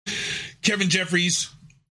 Kevin Jeffries,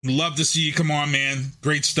 love to see you come on, man.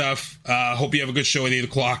 Great stuff. Hope you have a good show at 8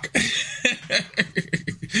 o'clock.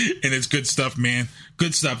 And it's good stuff, man.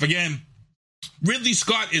 Good stuff. Again, Ridley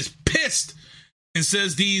Scott is pissed and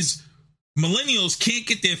says these millennials can't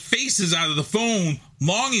get their faces out of the phone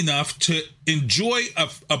long enough to enjoy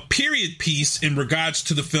a period piece in regards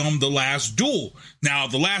to the film The Last Duel. Now,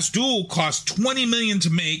 The Last Duel cost $20 million to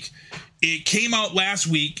make. It came out last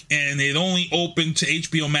week, and it only opened to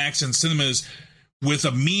HBO Max and cinemas with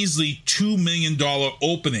a measly $2 million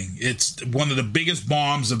opening. It's one of the biggest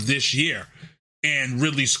bombs of this year. And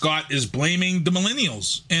Ridley Scott is blaming the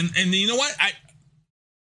millennials. And you know what? I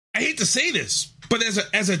hate to say this, but as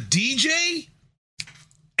a DJ,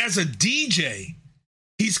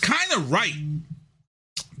 he's kind of right.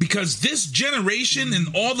 Because this generation and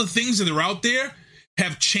all the things that are out there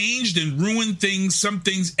have changed and ruined things, some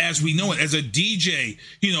things as we know it. As a DJ,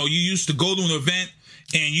 you know, you used to go to an event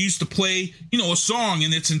and you used to play, you know, a song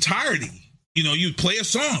in its entirety. You know, you'd play a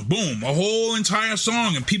song, boom, a whole entire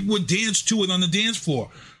song, and people would dance to it on the dance floor.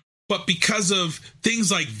 But because of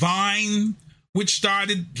things like Vine, which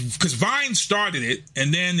started, because Vine started it,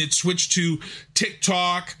 and then it switched to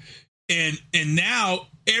TikTok, and now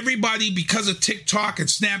everybody, because of TikTok and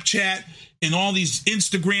Snapchat and all these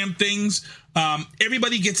Instagram things,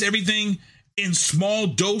 everybody gets everything in small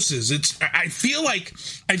doses. I feel like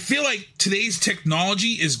today's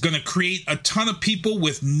technology is going to create a ton of people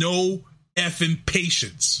with no effing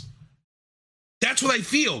patience. That's what I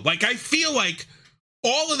feel. Like, I feel like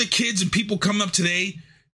all of the kids and people coming up today,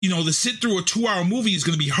 you know, to sit through a 2-hour movie is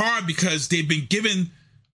going to be hard because they've been given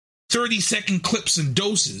 30-second clips and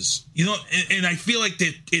doses, you know, and I feel like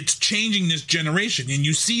that it's changing this generation. And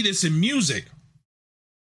you see this in music.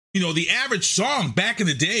 You know, the average song back in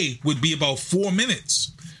the day would be about 4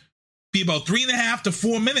 minutes, be about 3.5 to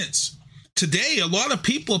 4 minutes. Today, a lot of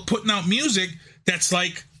people are putting out music that's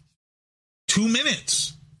like 2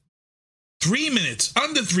 minutes, 3 minutes,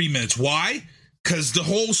 under 3 minutes. Why? Because the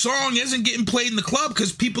whole song isn't getting played in the club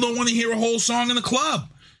because people don't want to hear a whole song in the club.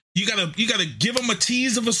 You gotta give them a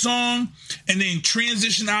tease of a song and then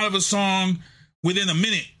transition out of a song within a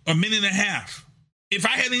minute and a half. If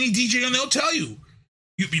I had any DJ on, they'll tell you.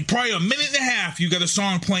 You probably a minute and a half, you got a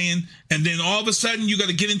song playing, and then all of a sudden you got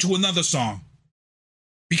to get into another song.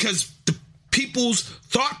 Because the people's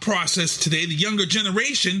thought process today, the younger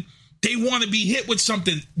generation, they want to be hit with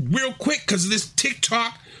something real quick because of this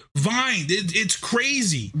TikTok Vine. It's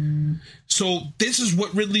crazy. So this is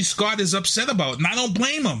what Ridley Scott is upset about, and I don't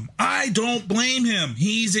blame him. I don't blame him.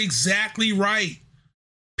 He's exactly right.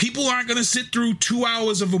 People aren't going to sit through 2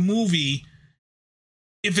 hours of a movie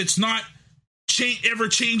if it's not ever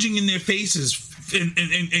changing in their faces, and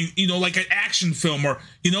you know, like an action film, or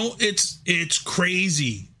you know, it's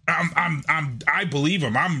crazy. I believe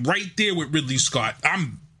him. I'm right there with Ridley Scott.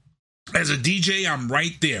 As a DJ, I'm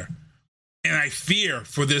right there, and I fear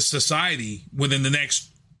for this society within the next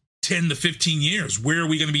 10 to 15 years. Where are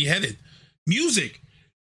we going to be headed? Music.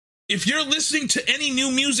 If you're listening to any new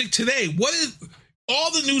music today, what is all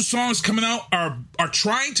the new songs coming out are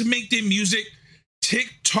trying to make their music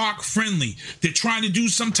TikTok friendly. They're trying to do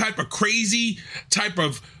some type of crazy type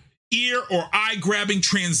of ear or eye grabbing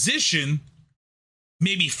transition,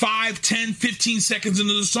 maybe 5, 10, 15 seconds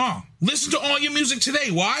into the song. Listen to all your music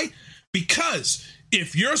today. Why? Because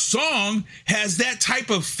if your song has that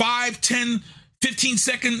type of 5, 10, 15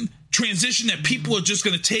 second transition that people are just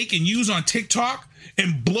going to take and use on TikTok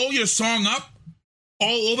and blow your song up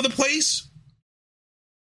all over the place,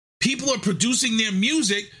 people are producing their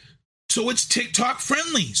music so it's TikTok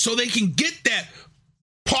friendly, so they can get that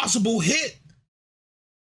possible hit.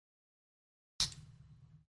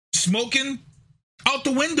 Smoking out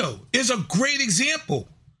the window is a great example.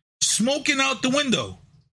 Smoking out the window.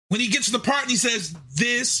 When he gets to the part and he says,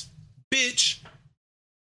 "This bitch,"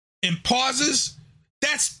 and pauses,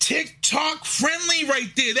 that's TikTok friendly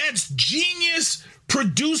right there. That's genius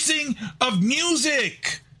producing of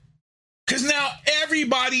music. Because now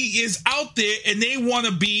everybody is out there and they want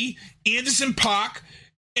to be Anderson .Paak.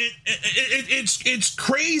 It's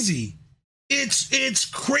crazy. It's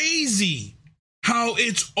crazy how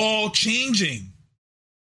it's all changing.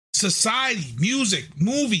 Society, music,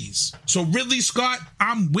 movies. So Ridley Scott,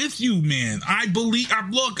 I'm with you, man. I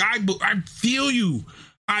feel you.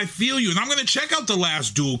 I feel you. And I'm going to check out The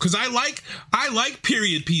Last Duel because I like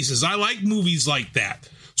period pieces. I like movies like that.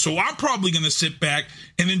 So I'm probably going to sit back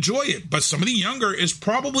and enjoy it. But somebody younger is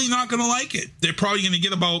probably not going to like it. They're probably going to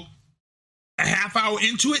get about a half hour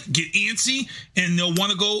into it, get antsy, and they'll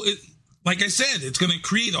want to go. Like I said, it's going to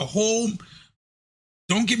create a whole...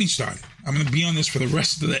 Don't get me started. I'm going to be on this for the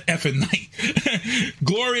rest of the effing night.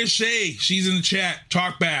 Gloria Shea, she's in the chat.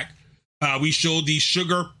 Talk back. We showed the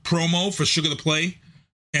Sugar promo for Sugar to Play.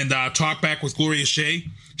 And Talk back with Gloria Shea.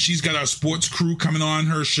 She's got our sports crew coming on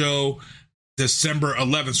her show December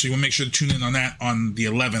 11th. So you want to make sure to tune in on that on the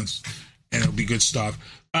 11th. And it'll be good stuff.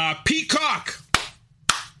 Peacock.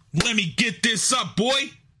 Let me get this up,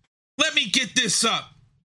 boy. Let me get this up.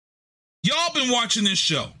 Y'all been watching this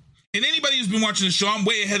show. And anybody who's been watching the show, I'm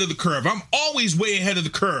way ahead of the curve. I'm always way ahead of the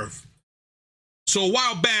curve. So a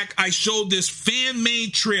while back, I showed this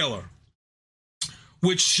fan-made trailer,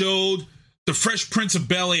 which showed The Fresh Prince of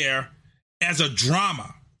Bel-Air as a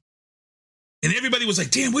drama. And everybody was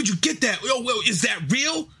like, damn, where'd you get that? Oh, well, is that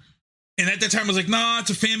real? And at that time, I was like, nah, it's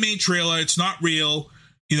a fan-made trailer. It's not real.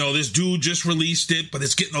 You know, this dude just released it, but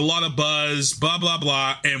it's getting a lot of buzz, blah, blah,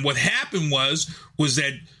 blah. And what happened was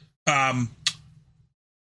that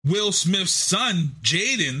Will Smith's son,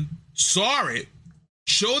 Jaden, saw it,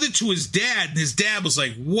 showed it to his dad, and his dad was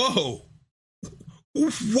like, whoa.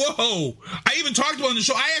 I even talked about it on the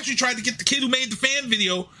show. I actually tried to get the kid who made the fan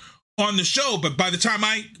video on the show, but by the time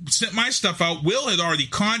I sent my stuff out, Will had already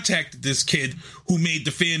contacted this kid who made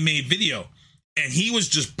the fan-made video, and he was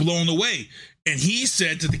just blown away. And he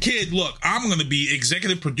said to the kid, look, I'm going to be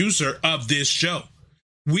executive producer of this show.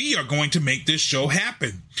 We are going to make this show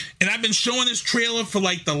happen. And I've been showing this trailer for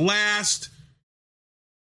like the last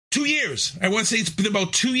 2 years. I want to say it's been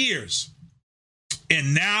about 2 years.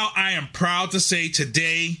 And now I am proud to say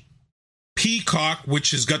today, Peacock,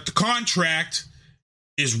 which has got the contract,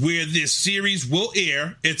 is where this series will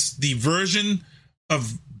air. It's the version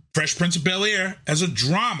of Fresh Prince of Bel-Air as a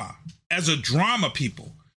drama,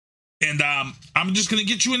 people. And I'm just going to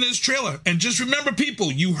get you into this trailer. And just remember,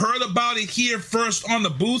 people, you heard about it here first on the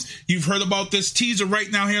booth. You've heard about this teaser right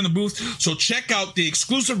now here in the booth. So check out the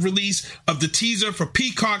exclusive release of the teaser for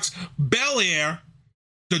Peacock's Bel-Air,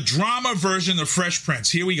 the drama version of Fresh Prince.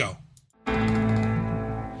 Here we go.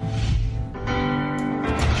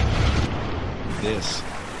 This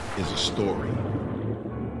is a story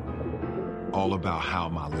all about how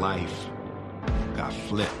my life got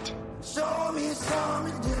flipped.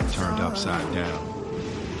 Turned upside down.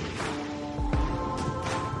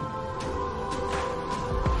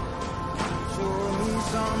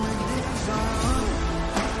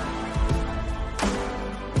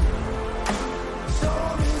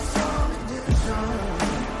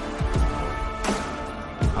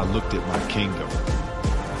 looked at my kingdom.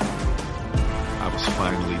 I was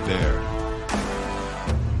finally there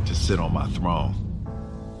to sit on my throne.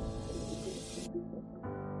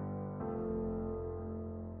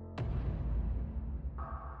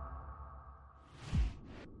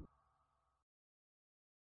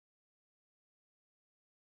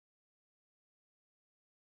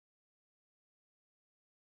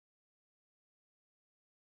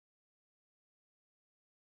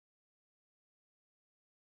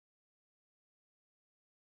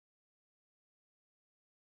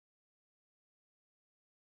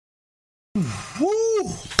 Woo!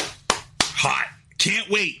 Hot. Can't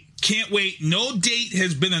wait. Can't wait. No date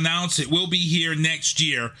has been announced. It will be here next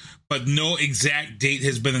year, but no exact date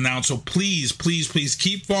has been announced. So please, please, please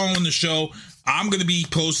keep following the show. I'm going to be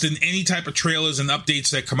posting any type of trailers and updates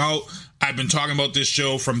that come out. I've been talking about this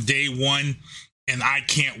show from day one, and I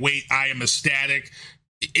can't wait. I am ecstatic.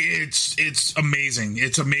 It's amazing.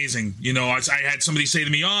 It's amazing. You know, I had somebody say to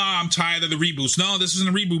me, "Oh, I'm tired of the reboots." No, this isn't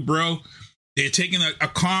a reboot, bro. They're taking a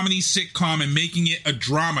comedy sitcom and making it a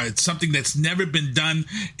drama. It's something that's never been done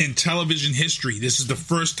in television history. This is the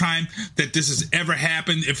first time that this has ever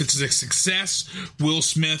happened. If it's a success, Will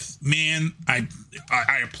Smith, man, I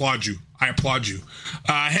applaud you. I applaud you.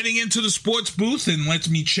 Heading into the sports booth, and let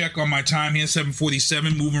me check on my time here,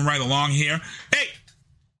 7:47, moving right along here. Hey,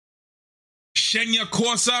 Shenya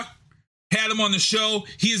Corsa. Had him on the show.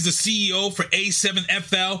 He is the CEO for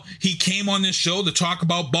A7FL. He came on this show to talk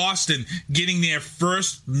about Boston getting their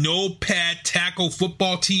first no-pad tackle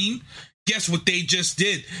football team. Guess what they just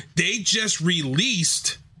did? They just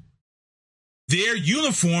released their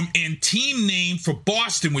uniform and team name for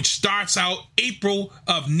Boston, which starts out April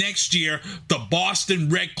of next year. The Boston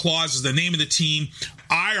Red Claws is the name of the team.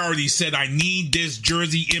 I already said I need this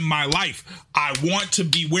jersey in my life. I want to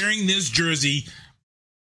be wearing this jersey.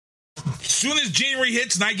 As soon as January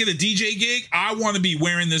hits and I get a DJ gig, I want to be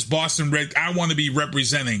wearing this Boston Red. I want to be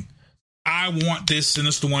representing. I want this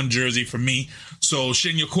Sinista1 jersey for me. So,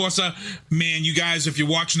 Shenya Corsa, man, you guys, if you're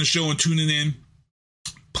watching the show and tuning in,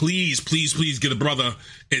 please, please, please get a brother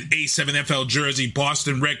an A7FL jersey,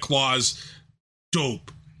 Boston Red Claws. Dope.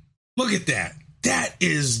 Look at that. That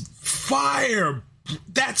is fire.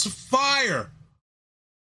 That's fire.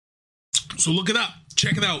 So look it up.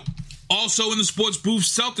 Check it out. Also in the sports booth,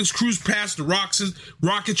 Celtics cruise past the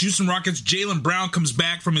Rockets, Houston Rockets. Jaylen Brown comes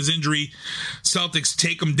back from his injury. Celtics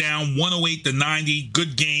take him down 108-90.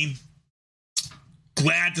 Good game.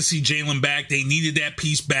 Glad to see Jaylen back. They needed that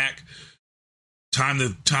piece back. Time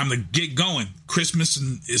to get going. Christmas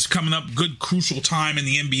is coming up. Good, crucial time in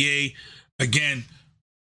the NBA. Again,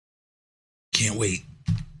 can't wait.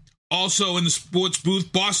 Also in the sports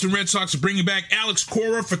booth, Boston Red Sox are bringing back Alex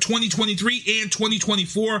Cora for 2023 and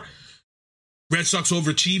 2024. Red Sox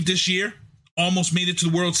overachieved this year, almost made it to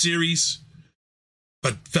the World Series,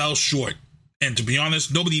 but fell short. And to be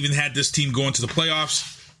honest, nobody even had this team going to the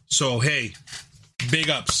playoffs. So, hey, big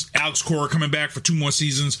ups. Alex Cora coming back for 2 more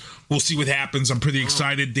seasons. We'll see what happens. I'm pretty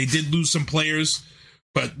excited. They did lose some players,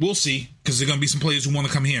 but we'll see, because there are going to be some players who want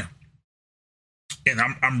to come here. And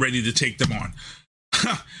I'm ready to take them on.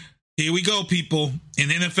 Here we go, people. An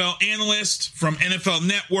NFL analyst from NFL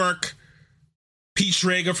Network, Pete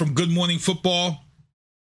Schrager from Good Morning Football.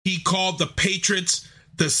 He called the Patriots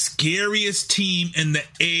the scariest team in the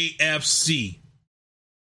AFC.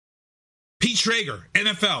 Pete Schrager,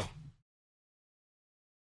 NFL.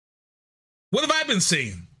 What have I been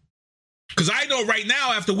saying? Because I know right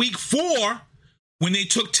now, after week 4, when they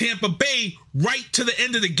took Tampa Bay right to the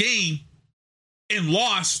end of the game and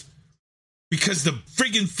lost because the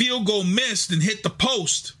friggin' field goal missed and hit the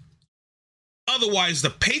post. Otherwise, the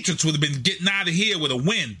Patriots would have been getting out of here with a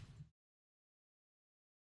win.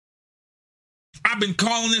 I've been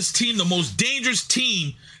calling this team the most dangerous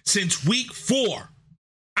team since week 4.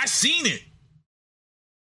 I seen it.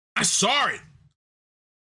 I saw it.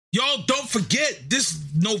 Y'all don't forget, this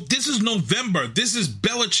is November. This is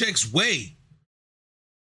Belichick's way.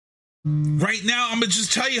 Right now, I'm going to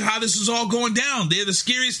just tell you how this is all going down. They're the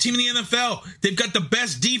scariest team in the NFL. They've got the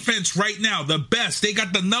best defense right now. The best. They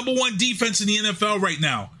got the number 1 defense in the NFL right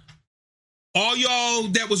now. All y'all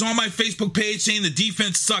that was on my Facebook page saying the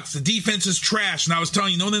defense sucks, the defense is trash, and I was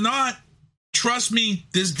telling you, no, they're not. Trust me,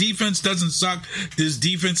 this defense doesn't suck. This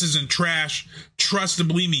defense isn't trash. Trust and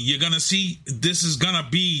believe me, you're going to see this is going to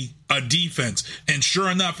be a defense. And sure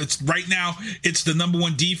enough, it's right now, it's the number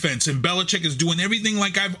 1 defense. And Belichick is doing everything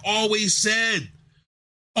like I've always said.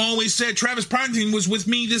 Always said. Travis Partington was with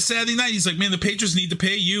me this Saturday night. He's like, man, the Patriots need to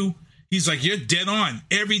pay you. He's like, you're dead on.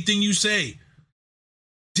 Everything you say.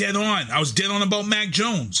 Dead on. I was dead on about Mac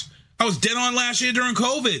Jones. I was dead on last year during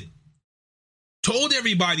COVID. told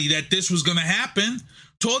everybody that this was going to happen,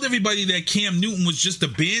 told everybody that Cam Newton was just a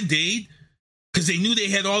Band-Aid because they knew they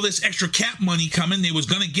had all this extra cap money coming. They was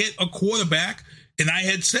going to get a quarterback. And I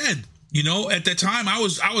had said, you know, at that time, I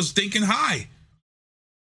was thinking high,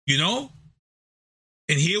 you know,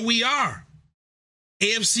 and here we are.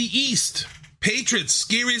 AFC East, Patriots,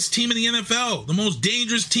 scariest team in the NFL, the most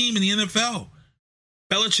dangerous team in the NFL.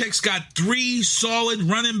 Belichick's got 3 solid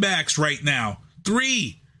running backs right now.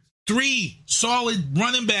 Three solid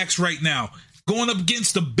running backs right now going up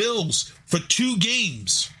against the Bills for 2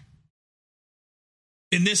 games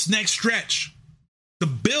in this next stretch. The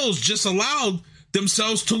Bills just allowed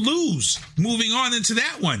themselves to lose. Moving on into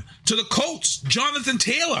that one, to the Colts, Jonathan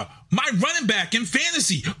Taylor, my running back in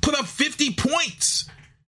fantasy, put up 50 points.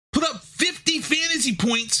 Put up 50 fantasy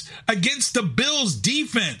points against the Bills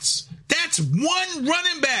defense. That's one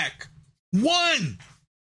running back. One.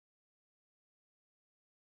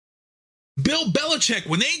 Bill Belichick,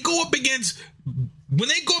 when they go up against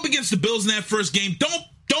the Bills in that first game,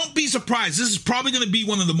 don't be surprised. This is probably going to be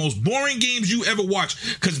one of the most boring games you ever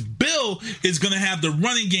watch because Bill is going to have the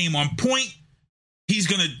running game on point. He's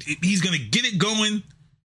going to get it going,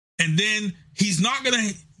 and then he's not going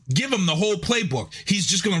to give them the whole playbook. He's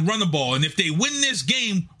just going to run the ball. And if they win this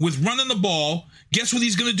game with running the ball, guess what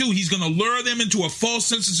he's going to do? He's going to lure them into a false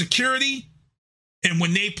sense of security. And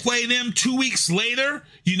when they play them 2 weeks later,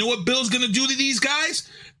 you know what Bill's going to do to these guys?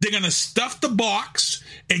 They're going to stuff the box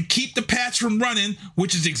and keep the Pats from running,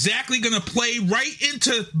 which is exactly going to play right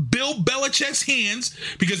into Bill Belichick's hands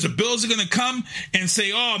because the Bills are going to come and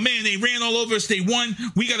say, oh, man, they ran all over us. They won.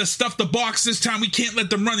 We got to stuff the box this time. We can't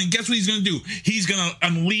let them run. And guess what he's going to do? He's going to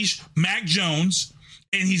unleash Mac Jones,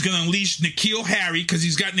 and he's going to unleash N'Keal Harry because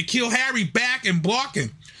he's got N'Keal Harry back and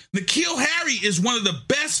blocking. N'Keal Harry is one of the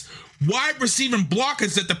best wide receiving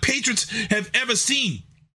blockers that the Patriots have ever seen.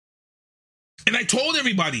 And I told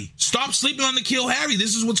everybody, stop sleeping on N'Keal Harry.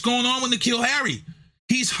 This is what's going on with N'Keal Harry.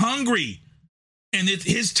 He's hungry. And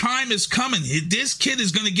his time is coming. This kid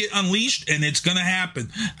is going to get unleashed, and it's going to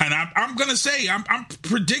happen. And I'm going to say, I'm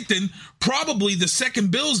predicting probably the second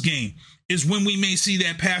Bills game is when we may see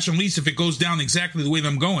that pass unleashed if it goes down exactly the way that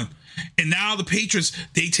I'm going. And now the Patriots,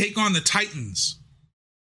 they take on the Titans,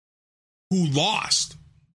 who lost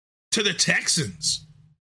to the Texans.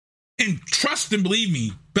 And trust and believe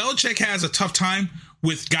me, Belichick has a tough time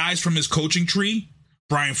with guys from his coaching tree.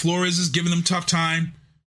 Brian Flores is giving them a tough time.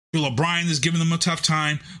 Bill O'Brien is giving them a tough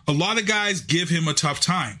time. A lot of guys give him a tough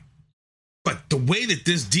time. But the way that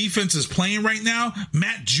this defense is playing right now,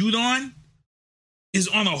 Matt Judon is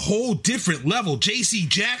on a whole different level. J.C.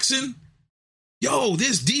 Jackson, yo,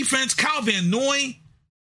 this defense, Kyle Van Noy,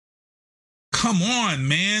 come on,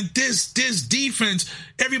 man. This defense,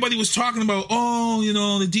 everybody was talking about, oh, you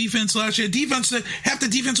know, the defense last year. Half the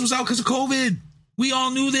defense was out because of COVID. We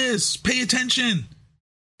all knew this. Pay attention.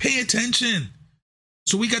 Pay attention.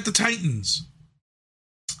 So we got the Titans.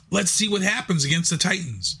 Let's see what happens against the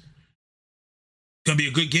Titans. It's going to be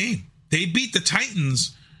a good game. They beat the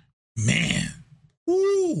Titans. Man.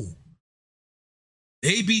 Woo.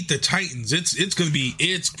 They beat the Titans. It's going to be,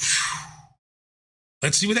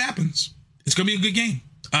 let's see what happens. It's going to be a good game.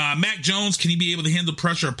 Mac Jones, can he be able to handle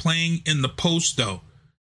pressure playing in the post, though?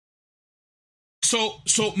 So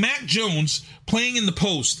Mac Jones playing in the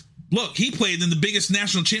post, look, he played in the biggest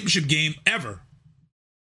national championship game ever.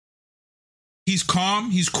 He's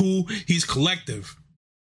calm, he's cool, he's collective.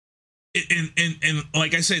 And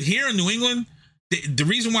like I said, here in New England, the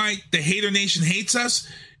reason why the hater nation hates us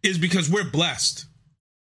is because we're blessed.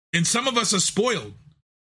 And some of us are spoiled.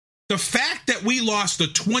 The fact that we lost a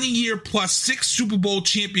 20-year plus 6 Super Bowl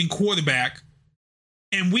champion quarterback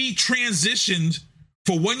and we transitioned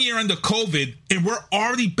for 1 year under COVID and we're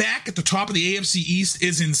already back at the top of the AFC East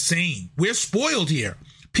is insane. We're spoiled here.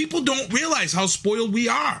 People don't realize how spoiled we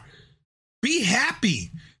are. Be happy.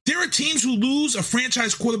 There are teams who lose a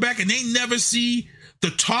franchise quarterback and they never see the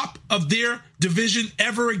top of their division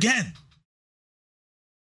ever again.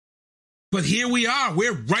 But here we are.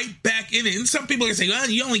 We're right back in it. And some people are going to say, well,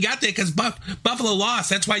 you only got there because Buffalo lost.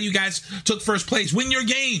 That's why you guys took first place. Win your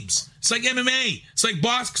games. It's like MMA. It's like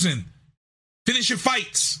boxing. Finish your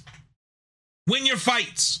fights. Win your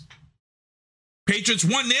fights. Patriots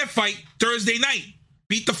won their fight Thursday night.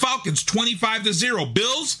 Beat the Falcons 25-0.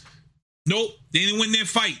 Bills, nope. They didn't win their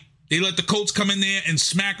fight. They let the Colts come in there and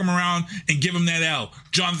smack them around and give them that L.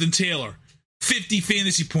 Jonathan Taylor. 50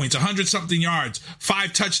 fantasy points, 100-something yards,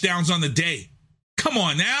 5 touchdowns on the day. Come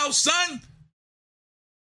on now, son.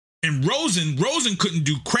 And Rosen couldn't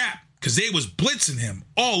do crap because they was blitzing him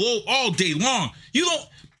all day long. You don't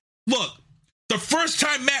look. The first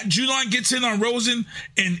time Matt Judon gets in on Rosen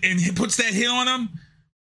and puts that hit on him,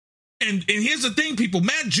 and here's the thing, people,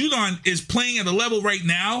 Matt Judon is playing at a level right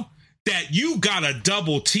now that you gotta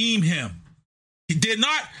double team him.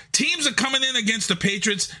 Teams are coming in against the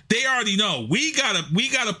Patriots. They already know we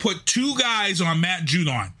gotta put 2 guys on Matt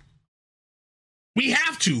Judon. We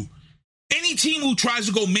have to. Any team who tries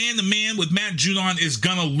to go man to man with Matt Judon is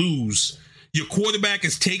gonna lose. Your quarterback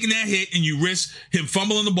is taking that hit and you risk him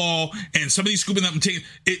fumbling the ball and somebody scooping up and taking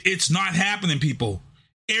it. It's not happening, people.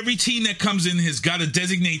 Every team that comes in has got to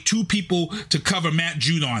designate 2 people to cover Matt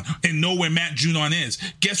Judon and know where Matt Judon is.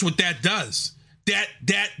 Guess what that does?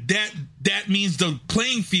 That means the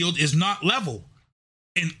playing field is not level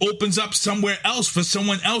and opens up somewhere else for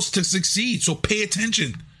someone else to succeed. So pay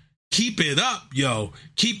attention. Keep it up, yo.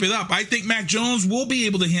 Keep it up. I think Mac Jones will be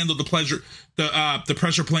able to handle the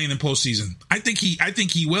pressure playing in postseason. I think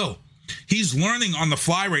he will. He's learning on the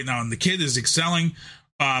fly right now, and the kid is excelling.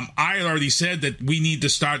 I had already said that we need to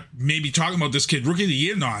start maybe talking about this kid Rookie of the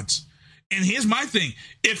Year nods. And here's my thing: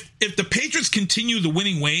 if the Patriots continue the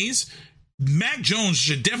winning ways, Mac Jones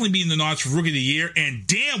should definitely be in the nods for Rookie of the Year, and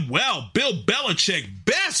damn well, Bill Belichick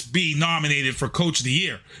best be nominated for Coach of the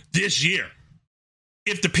Year this year.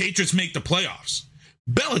 If the Patriots make the playoffs,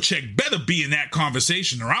 Belichick better be in that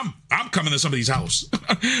conversation, or I'm coming to somebody's house.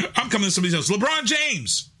 I'm coming to somebody's house. LeBron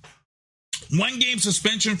James, 1-game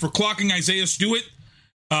suspension for clocking Isaiah Stewart.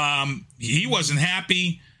 He wasn't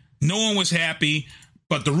happy. No one was happy.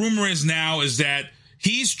 But the rumor is that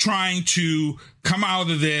he's trying to come out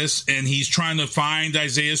of this and he's trying to find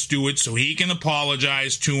Isaiah Stewart so he can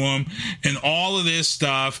apologize to him and all of this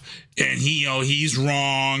stuff. And he's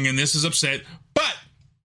wrong and this is upset.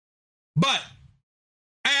 But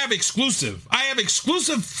I have exclusive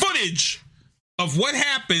footage of what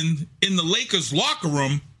happened in the Lakers locker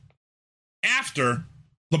room after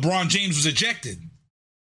LeBron James was ejected.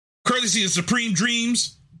 Courtesy of Supreme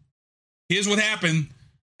Dreams, here's what happened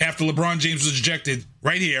after LeBron James was ejected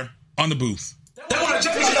right here on the booth. They want to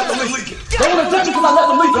eject me because I let them leak. They want to eject me because I let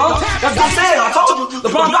them leak, huh? That's what I'm saying. I told you.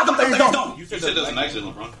 LeBron got them things done. You said that's an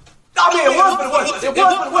accident, LeBron. I mean, it was, but it wasn't. It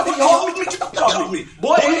was, but it wasn't. Get off me.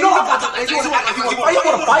 Boy, you know I got the things. You want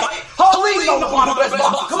to fight? Whole league know LeBron the best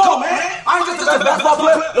basketball. Come on, man. I ain't just the best basketball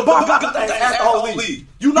player. LeBron got the things. Ask the whole league.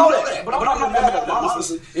 You know that. But I'm not mad at LeBron.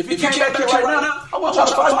 Listen, if you can't back here right now, I want y'all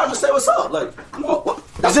to fight him and say what's up. Like,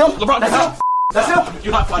 that's him? LeBron, that's him? That's him?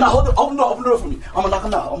 You're not fighting. Now, open the door for me. I'm going to knock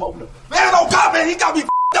him out. I'm going to open the door. Man, don't God, man. He got me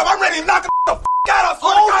up. I'm ready to knock him the out.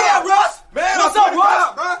 Oh, yeah, Russ. Man, what's up,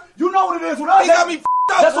 Russ? You know what it is with us. He got me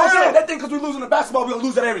that's what I'm saying. That thing, because we losing the basketball, we're going to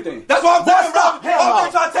lose at everything. That's what I'm saying, bro.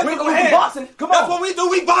 I'm trying to take it in boxing. Come on. That's what we do.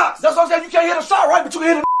 We box. That's what I'm saying. You can't hit a shot, right? But you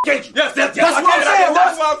can hit a can't you? Yes, that's what I'm saying.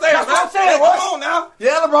 That's what I'm saying. That's what I'm saying. Come on now.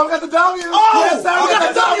 Yeah, LeBron got the W. Oh, yes, sir. We got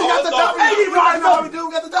the W. We got the W. Hey, right now. We do.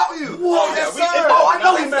 We got the W. Whoa, yes, sir. Oh, I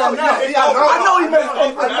know he mad now. I know he mad.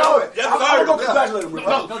 I know it. I'm going to go congratulate him.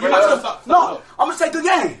 No, I'm going to say good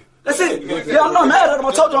game. That's it. Yeah, I'm not mad at him.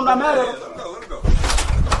 I told you I'm not mad at him. Let him go.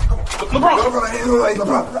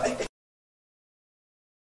 LeBron.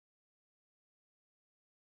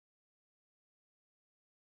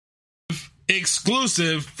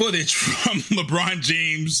 Exclusive footage from LeBron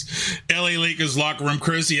James, LA Lakers locker room,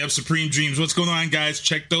 courtesy of Supreme Dreams. What's going on, guys?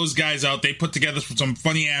 Check those guys out. They put together some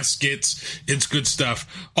funny ass skits. It's good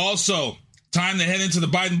stuff. Also, time to head into the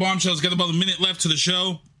Biden bombshells. Got about a minute left to the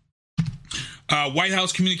show. White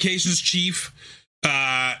House Communications Chief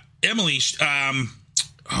Emily.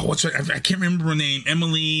 What's her? I can't remember her name.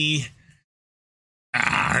 Emily.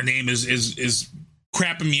 Her name is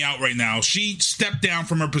crapping me out right now. She stepped down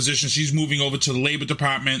from her position. She's moving over to the Labor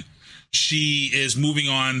Department. She is moving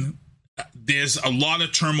on. There's a lot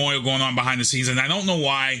of turmoil going on behind the scenes, and I don't know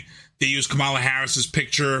why they use Kamala Harris's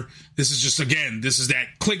picture. This is just, again, this is that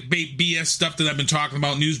clickbait BS stuff that I've been talking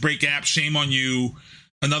about. Newsbreak app, shame on you.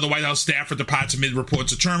 Another White House staffer departs amid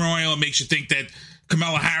reports of turmoil. It makes you think that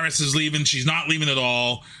Kamala Harris is leaving. She's not leaving at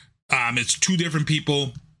all. It's 2 different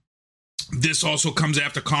people. This also comes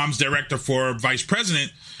after comms director for vice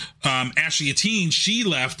president, Ashley Yateen. She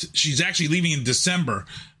left. She's actually leaving in December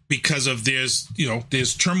because of there's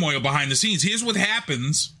turmoil behind the scenes. Here's what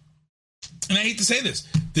happens. And I hate to say this.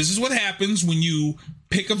 This is what happens when you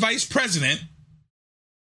pick a vice president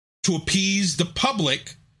to appease the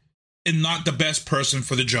public and not the best person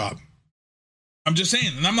for the job. I'm just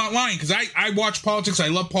saying, and I'm not lying, because I watch politics. I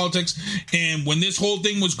love politics. And when this whole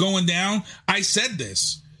thing was going down, I said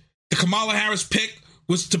this. The Kamala Harris pick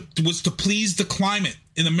was to please the climate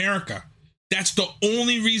in America. That's the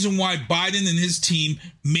only reason why Biden and his team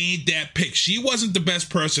made that pick. She wasn't the best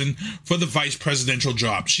person for the vice presidential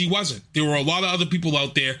job. She wasn't. There were a lot of other people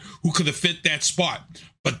out there who could have fit that spot.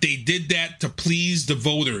 But they did that to please the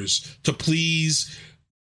voters, to please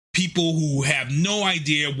people who have no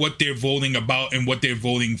idea what they're voting about and what they're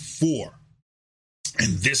voting for.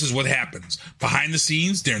 And this is what happens. Behind the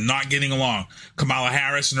scenes, they're not getting along. Kamala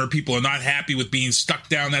Harris and her people are not happy with being stuck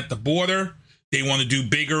down at the border. They want to do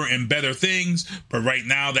bigger and better things, but right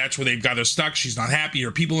now that's where they've got her stuck. She's not happy.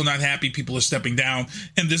 Her people are not happy. People are stepping down,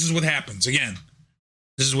 and this is what happens. Again,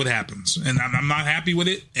 this is what happens, and I'm not happy with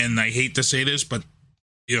it, and I hate to say this, but,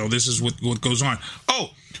 this is what goes on.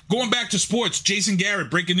 Oh, going back to sports, Jason Garrett,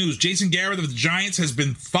 breaking news. Jason Garrett of the Giants has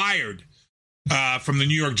been fired from the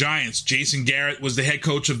New York Giants. Jason Garrett was the head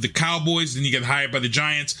coach of the Cowboys, then he got hired by the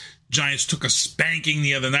Giants. Giants took a spanking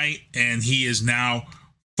the other night, and he is now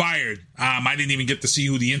fired. I didn't even get to see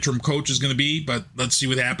who the interim coach is going to be, but let's see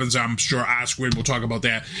what happens. I'm sure I2 will talk about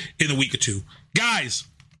that in a week or two. Guys,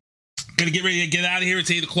 gonna get ready to get out of here. It's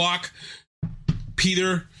 8 o'clock.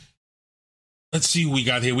 Peter, let's see who we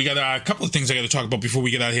got here. We got a couple of things I got to talk about before we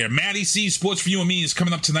get out of here. Matty C, Sports for You and Me, is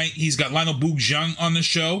coming up tonight. He's got Lionel Boogs Young on the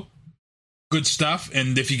show. Good stuff.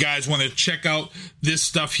 And if you guys want to check out this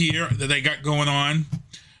stuff here that I got going on,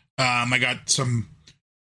 I got some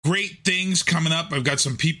great things coming up. I've got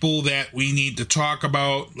some people that we need to talk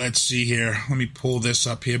about. Let's see here. Let me pull this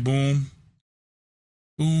up here. Boom.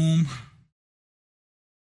 Boom.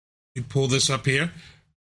 Let me pull this up here.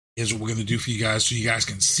 Here's what we're going to do for you guys so you guys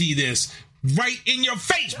can see this right in your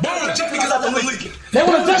face. Boom. Just because I let them leak it. They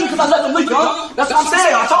want to judge me because I let them leak it, huh? That's what I'm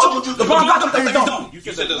saying. I told you. LeBron got them things done. You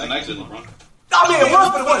can say that's nicer than LeBron. I mean, it was,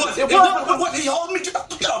 but it wasn't. It was, but it wasn't. He holding me.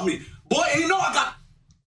 Get off me. Boy, and I got...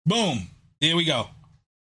 Boom. There we go.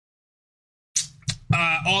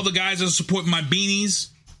 All the guys that are supporting my beanies,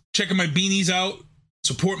 checking my beanies out,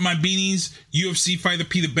 support my beanies. UFC fighter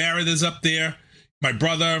Peter Barrett is up there. My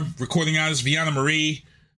brother, recording artist Viana Marie.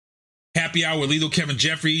 Happy Hour with Lito Kevin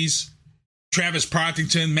Jeffries. Travis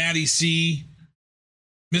Partington, Matty C.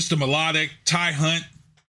 Mr. Melodic, Ty Hunt.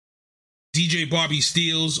 DJ Bobby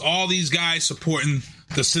Steels. All these guys supporting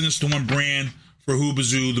the Sinista1 brand for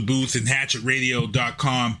Hoobazoo, the booth, and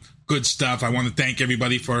HatchetRadio.com. Good stuff. I want to thank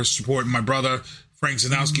everybody for supporting my brother, Frank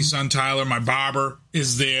Zanowski's son, Tyler. My barber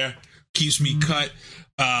is there. Keeps me cut.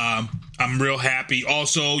 I'm real happy.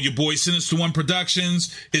 Also, your boy Sinista1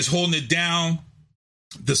 Productions is holding it down.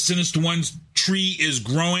 The Sinista1 tree is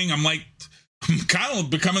growing. I'm kind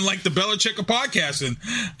of becoming like the Belichick of podcasting.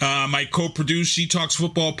 I co-produce She Talks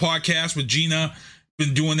Football podcast with Gina.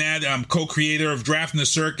 Been doing that. I'm co-creator of Drafting the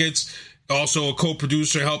Circuits. Also a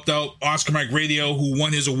co-producer, helped out Oscar Mike Radio, who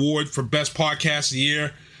won his award for Best Podcast of the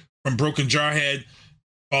Year from Broken Jarhead.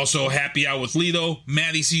 Also, Happy Hour with Lito,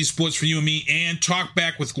 Matty C, Sports for You and Me, and Talk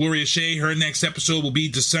Back with Gloria Shea. Her next episode will be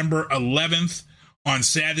December 11th on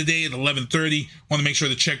Saturday at 11:30. Want to make sure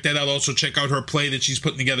to check that out. Also, check out her play that she's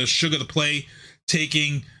putting together, Sugar the Play,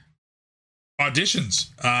 taking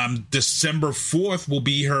auditions. December 4th will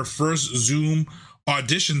be her first Zoom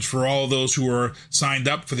auditions for all those who are signed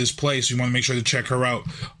up for this play, so you want to make sure to check her out.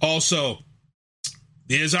 Also,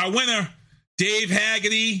 there's our winner, Dave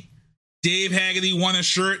Haggerty. Dave Haggerty won a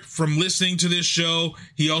shirt from listening to this show.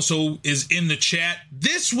 He also is in the chat.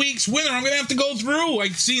 This week's winner, I'm going to have to go through.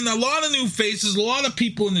 I've seen a lot of new faces, a lot of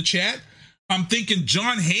people in the chat. I'm thinking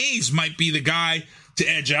John Hayes might be the guy to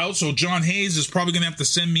edge out. So John Hayes is probably going to have to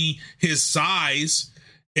send me his size,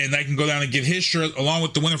 and I can go down and get his shirt along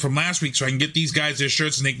with the winner from last week, so I can get these guys their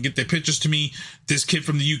shirts and they can get their pictures to me. This kid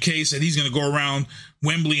from the UK said he's going to go around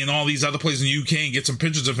Wembley and all these other places in the UK and get some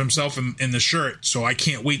pictures of himself in the shirt. So I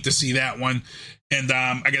can't wait to see that one. And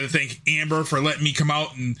I got to thank Amber for letting me come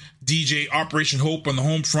out and DJ Operation Hope on the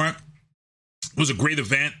home front. It was a great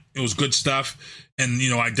event. It was good stuff. And,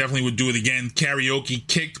 I definitely would do it again. Karaoke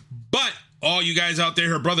kicked. But all you guys out there,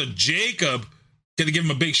 her brother Jacob, got to give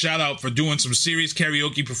him a big shout out for doing some serious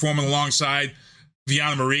karaoke, performing alongside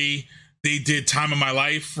Viana Marie. They did Time of My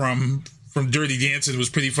Life from Dirty Dancing. It was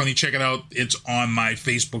pretty funny. Check it out. It's on my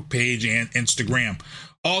Facebook page and Instagram.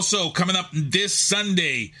 Also, coming up this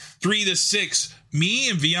Sunday, 3 to 6, me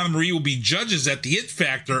and Viana Marie will be judges at the It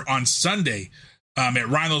Factor on Sunday at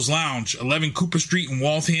Rhino's Lounge, 11 Cooper Street in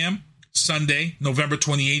Waltham. Sunday, November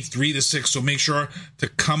 28th, 3 to 6. So make sure to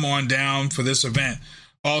come on down for this event.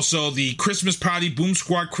 Also, the Christmas party, Boom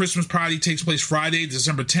Squad Christmas party, takes place Friday,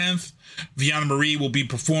 December 10th. Viana Marie will be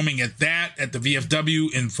performing at the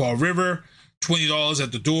VFW in Fall River. $20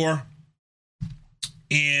 at the door.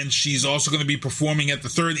 And she's also going to be performing at the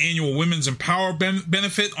 3rd Annual Women's Empower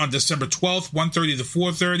Benefit on December 12th, 1:30 to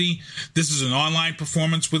 4:30. This is an online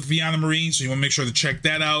performance with Viana Marie, so you want to make sure to check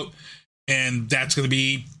that out. And that's going to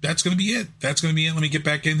be it. That's going to be it. Let me get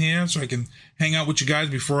back in here so I can hang out with you guys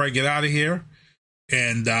before I get out of here.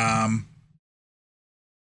 And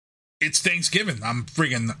it's Thanksgiving. I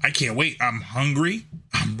can't wait. I'm hungry.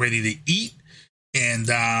 I'm ready to eat. And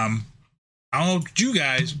I don't know about you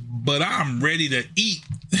guys, but I'm ready to eat.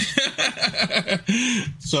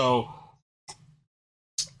 So,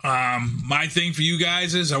 my thing for you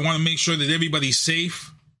guys is I want to make sure that everybody's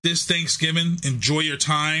safe this Thanksgiving. Enjoy your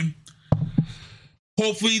time.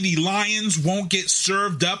 Hopefully the Lions won't get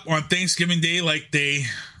served up on Thanksgiving Day like they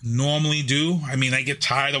normally do. I mean, I get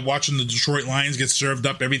tired of watching the Detroit Lions get served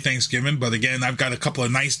up every Thanksgiving. But again, I've got a couple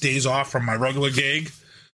of nice days off from my regular gig.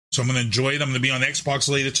 So I'm going to enjoy it. I'm going to be on Xbox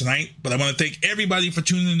later tonight. But I want to thank everybody for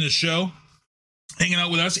tuning in to the show, hanging out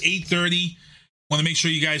with us, 8:30. Want to make sure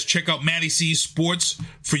you guys check out Matty C's Sports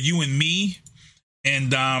for you and me.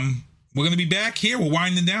 And we're going to be back here. We're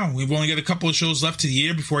winding down. We've only got a couple of shows left to the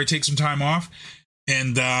year before I take some time off.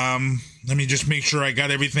 And let me just make sure I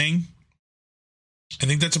got everything. I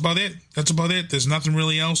think that's about it. There's nothing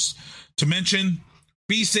really else to mention.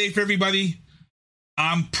 Be safe, everybody.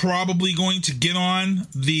 I'm probably going to get on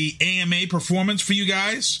the AMA performance for you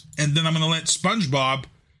guys, and then I'm going to let SpongeBob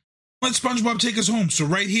take us home. So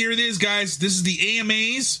right here it is, guys. This is the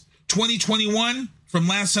AMAs 2021 from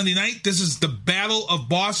last Sunday night. This is the Battle of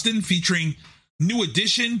Boston featuring New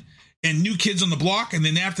Edition and New Kids on the Block. And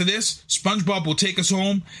then after this, SpongeBob will take us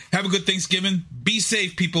home. Have a good Thanksgiving. Be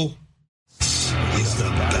safe, people. It's the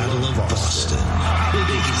Battle of Boston.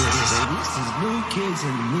 This is New Kids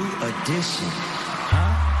and New Edition.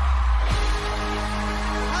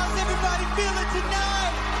 How's everybody feeling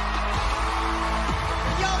tonight?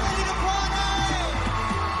 Y'all ready to party?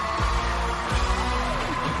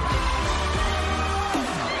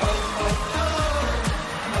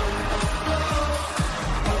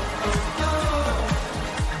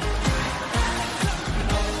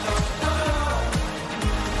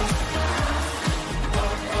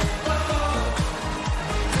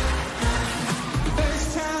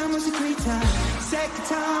 First time was a great time. Second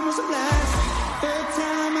time was a blast. Third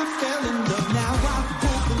time I fell in love. Now I'm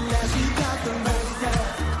hoping that you got the right stuff,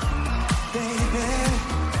 baby.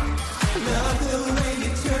 Love the way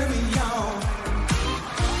you turn me on.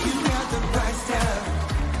 You got the right stuff,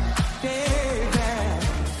 baby.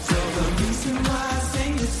 So the reason why I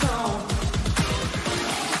sing this song.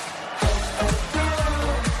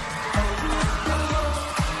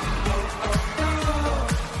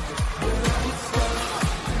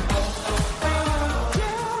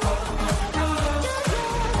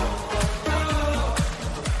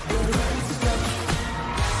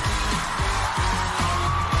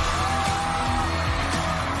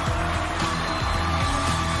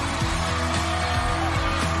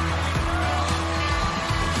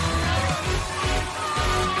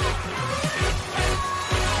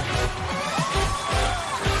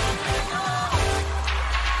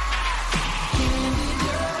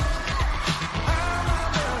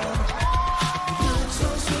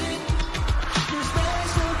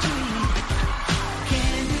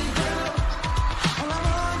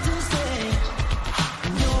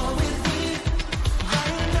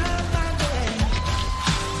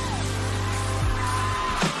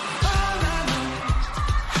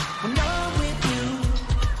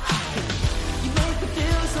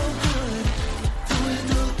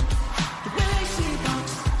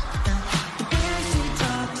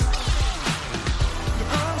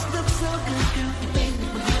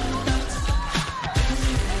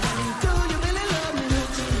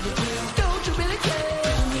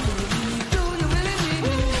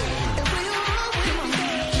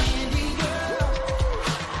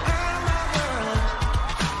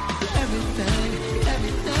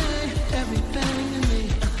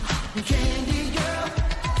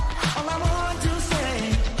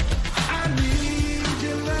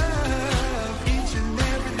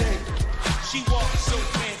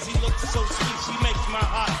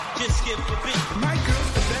 My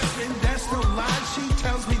girl's the best and that's no lie. She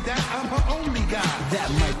tells me that I'm her only guy. That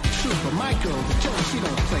might be true, but my girl, the joke, she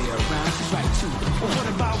don't play around. She's right too. But what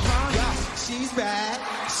about Ron? She's bad.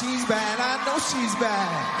 She's bad. I know she's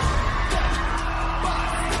bad.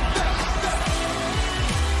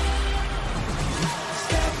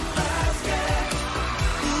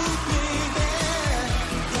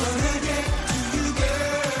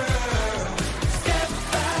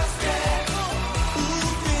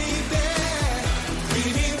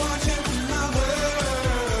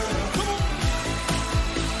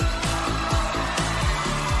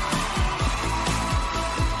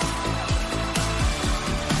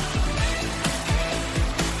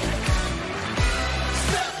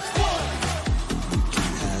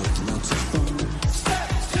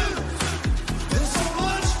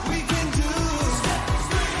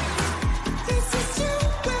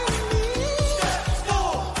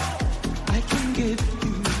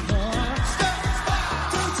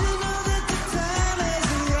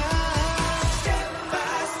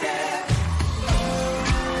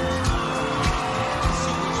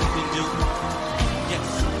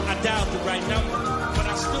 right number, but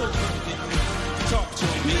I still couldn't get through. Talk to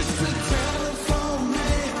him. Mr. Telephone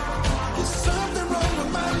Man, there's something wrong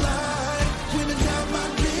with my life. When I dial my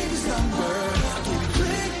baby's number, I get a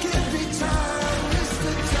click every time.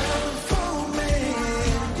 Mr. Telephone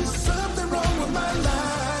Man, there's something wrong with my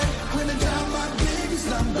life. When I dial my baby's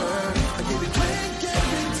number, I get a click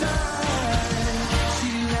every time.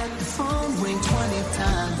 She let the phone ring 20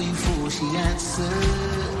 times before she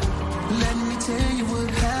answered. Let me tell you what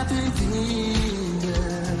happened then,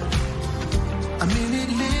 girl. A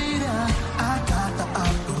minute later, I got the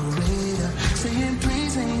operator saying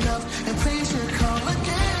please hang up and please your call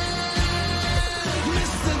again.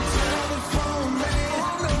 Mr. Telephone Man,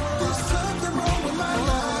 there's something wrong with my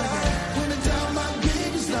life. When I dial my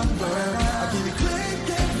baby's number, I get a click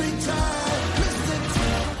every time. Mr.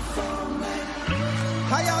 Telephone Man.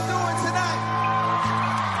 How y'all doing tonight?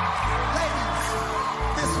 Ladies,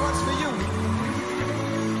 this one's for you.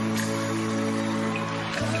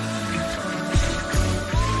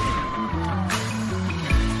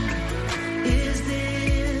 Is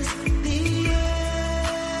this the end?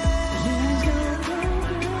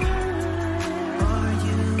 Are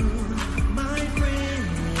you my friend?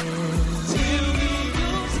 Tell me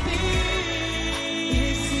your speak.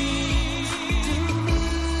 It seems to me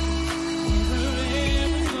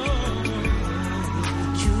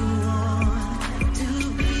you want to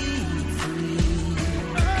be free.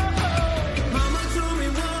 Mama told me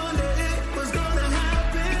one day it was gonna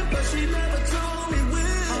happen, but she never told me when.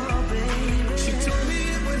 Oh, baby. She told me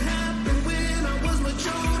it would happen when I was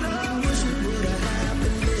mature. I wish it would have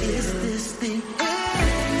happened then. Is this the end?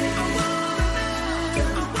 I wanna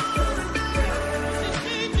know.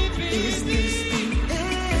 Is this the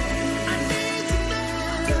end? I need to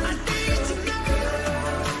know. I need to know.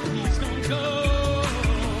 He's gonna go.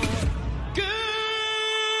 Good.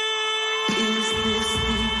 Is this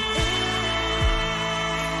the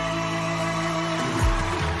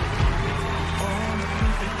on a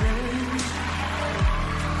perfect day?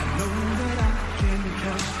 I know that I can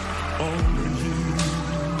count on you.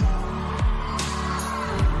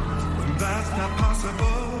 When that's not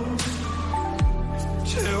possible,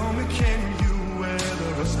 tell me, can you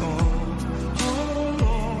weather a storm?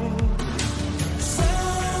 Oh,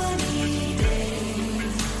 sunny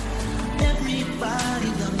days, everybody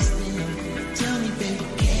loves them. Tell me, baby,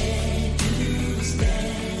 can you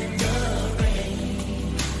stand the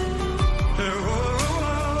rain? I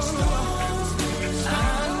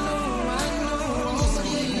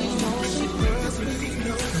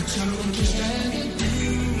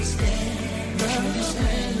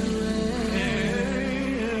know.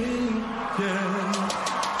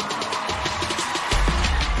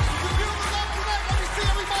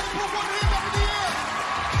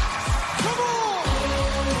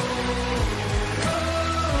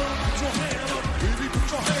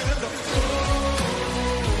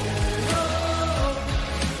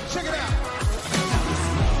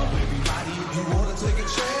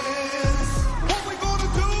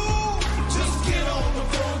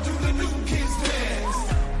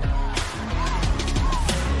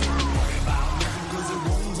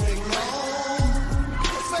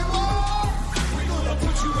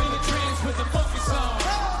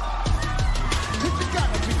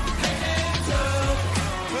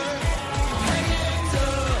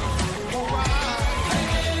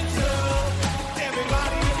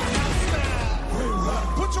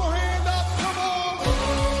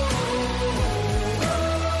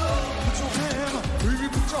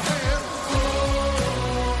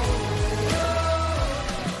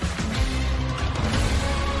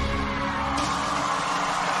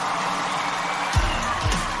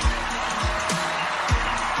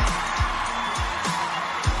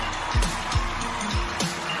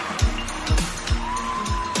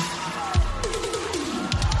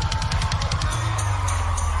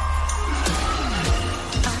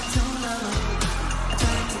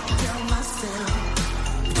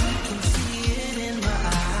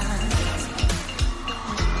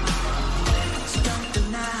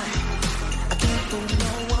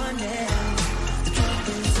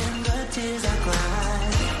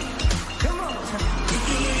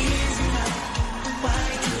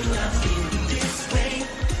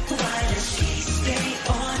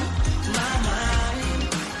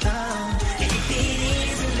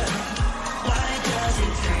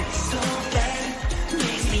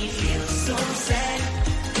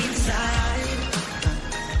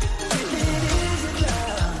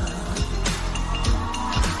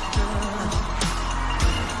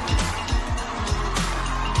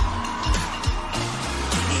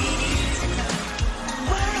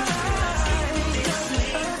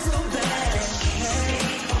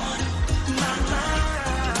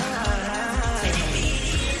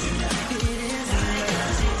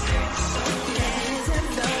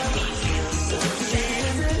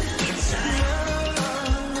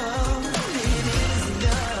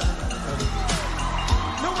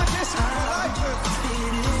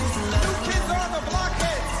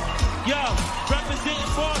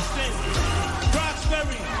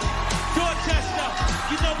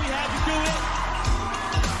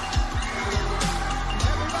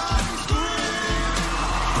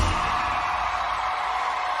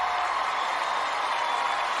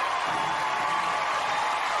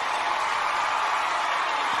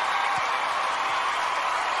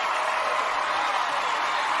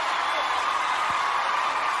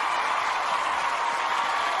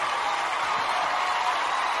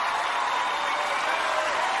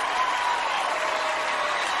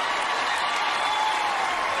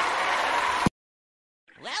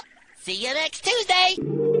 See you next Tuesday.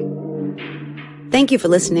 Thank you for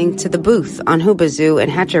listening to The Booth on Hoobazoo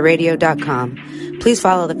and HatcherRadio.com. Please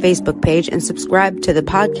follow the Facebook page and subscribe to the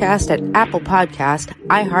podcast at Apple Podcast,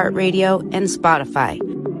 iHeartRadio, and Spotify.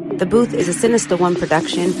 The Booth is a Sinista1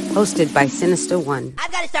 production hosted by Sinista1.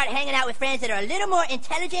 I've got to start hanging out with friends that are a little more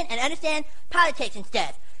intelligent and understand politics and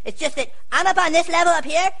stuff. It's just that I'm up on this level up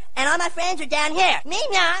here, and all my friends are down here. Me,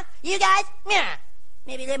 nah. You guys, nah.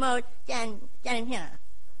 Maybe a little more down in here.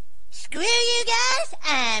 Screw you guys,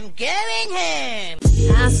 I'm going home.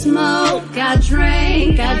 I smoke, I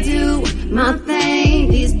drink, I do my thing.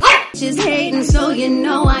 These bitches hating, so you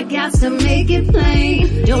know I got to make it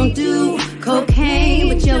plain. Don't do cocaine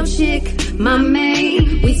with your chick, my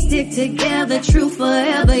main. We stick together, true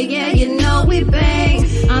forever, yeah, you know we bang.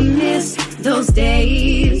 I miss those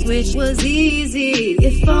days, which was easy.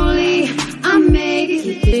 If only I made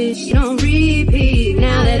it, this don't repeat.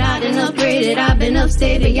 Now that I done upgraded, I've been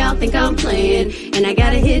upstate, and y'all think I'm playing. And I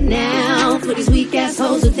got a hit now for these weak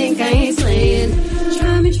assholes who think I ain't slaying.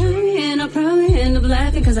 Try me, and I'll probably end up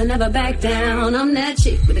laughing, cause I never back down. I'm that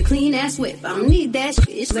chick with a clean ass whip. I don't need that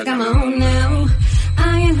shit, cause I got my own now.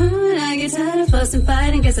 I ain't hurt, I get tired of fussing,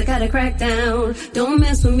 fighting, guess I gotta crack down. Don't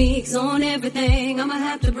mess with me, cause on everything, I'ma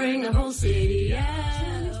have to bring the whole city out.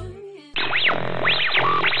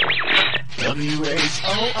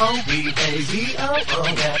 WHOOBAZOO,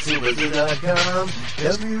 that's Hoobazoo.com.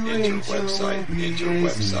 Website, hit your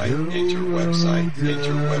website, hit your website, hit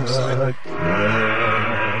your website.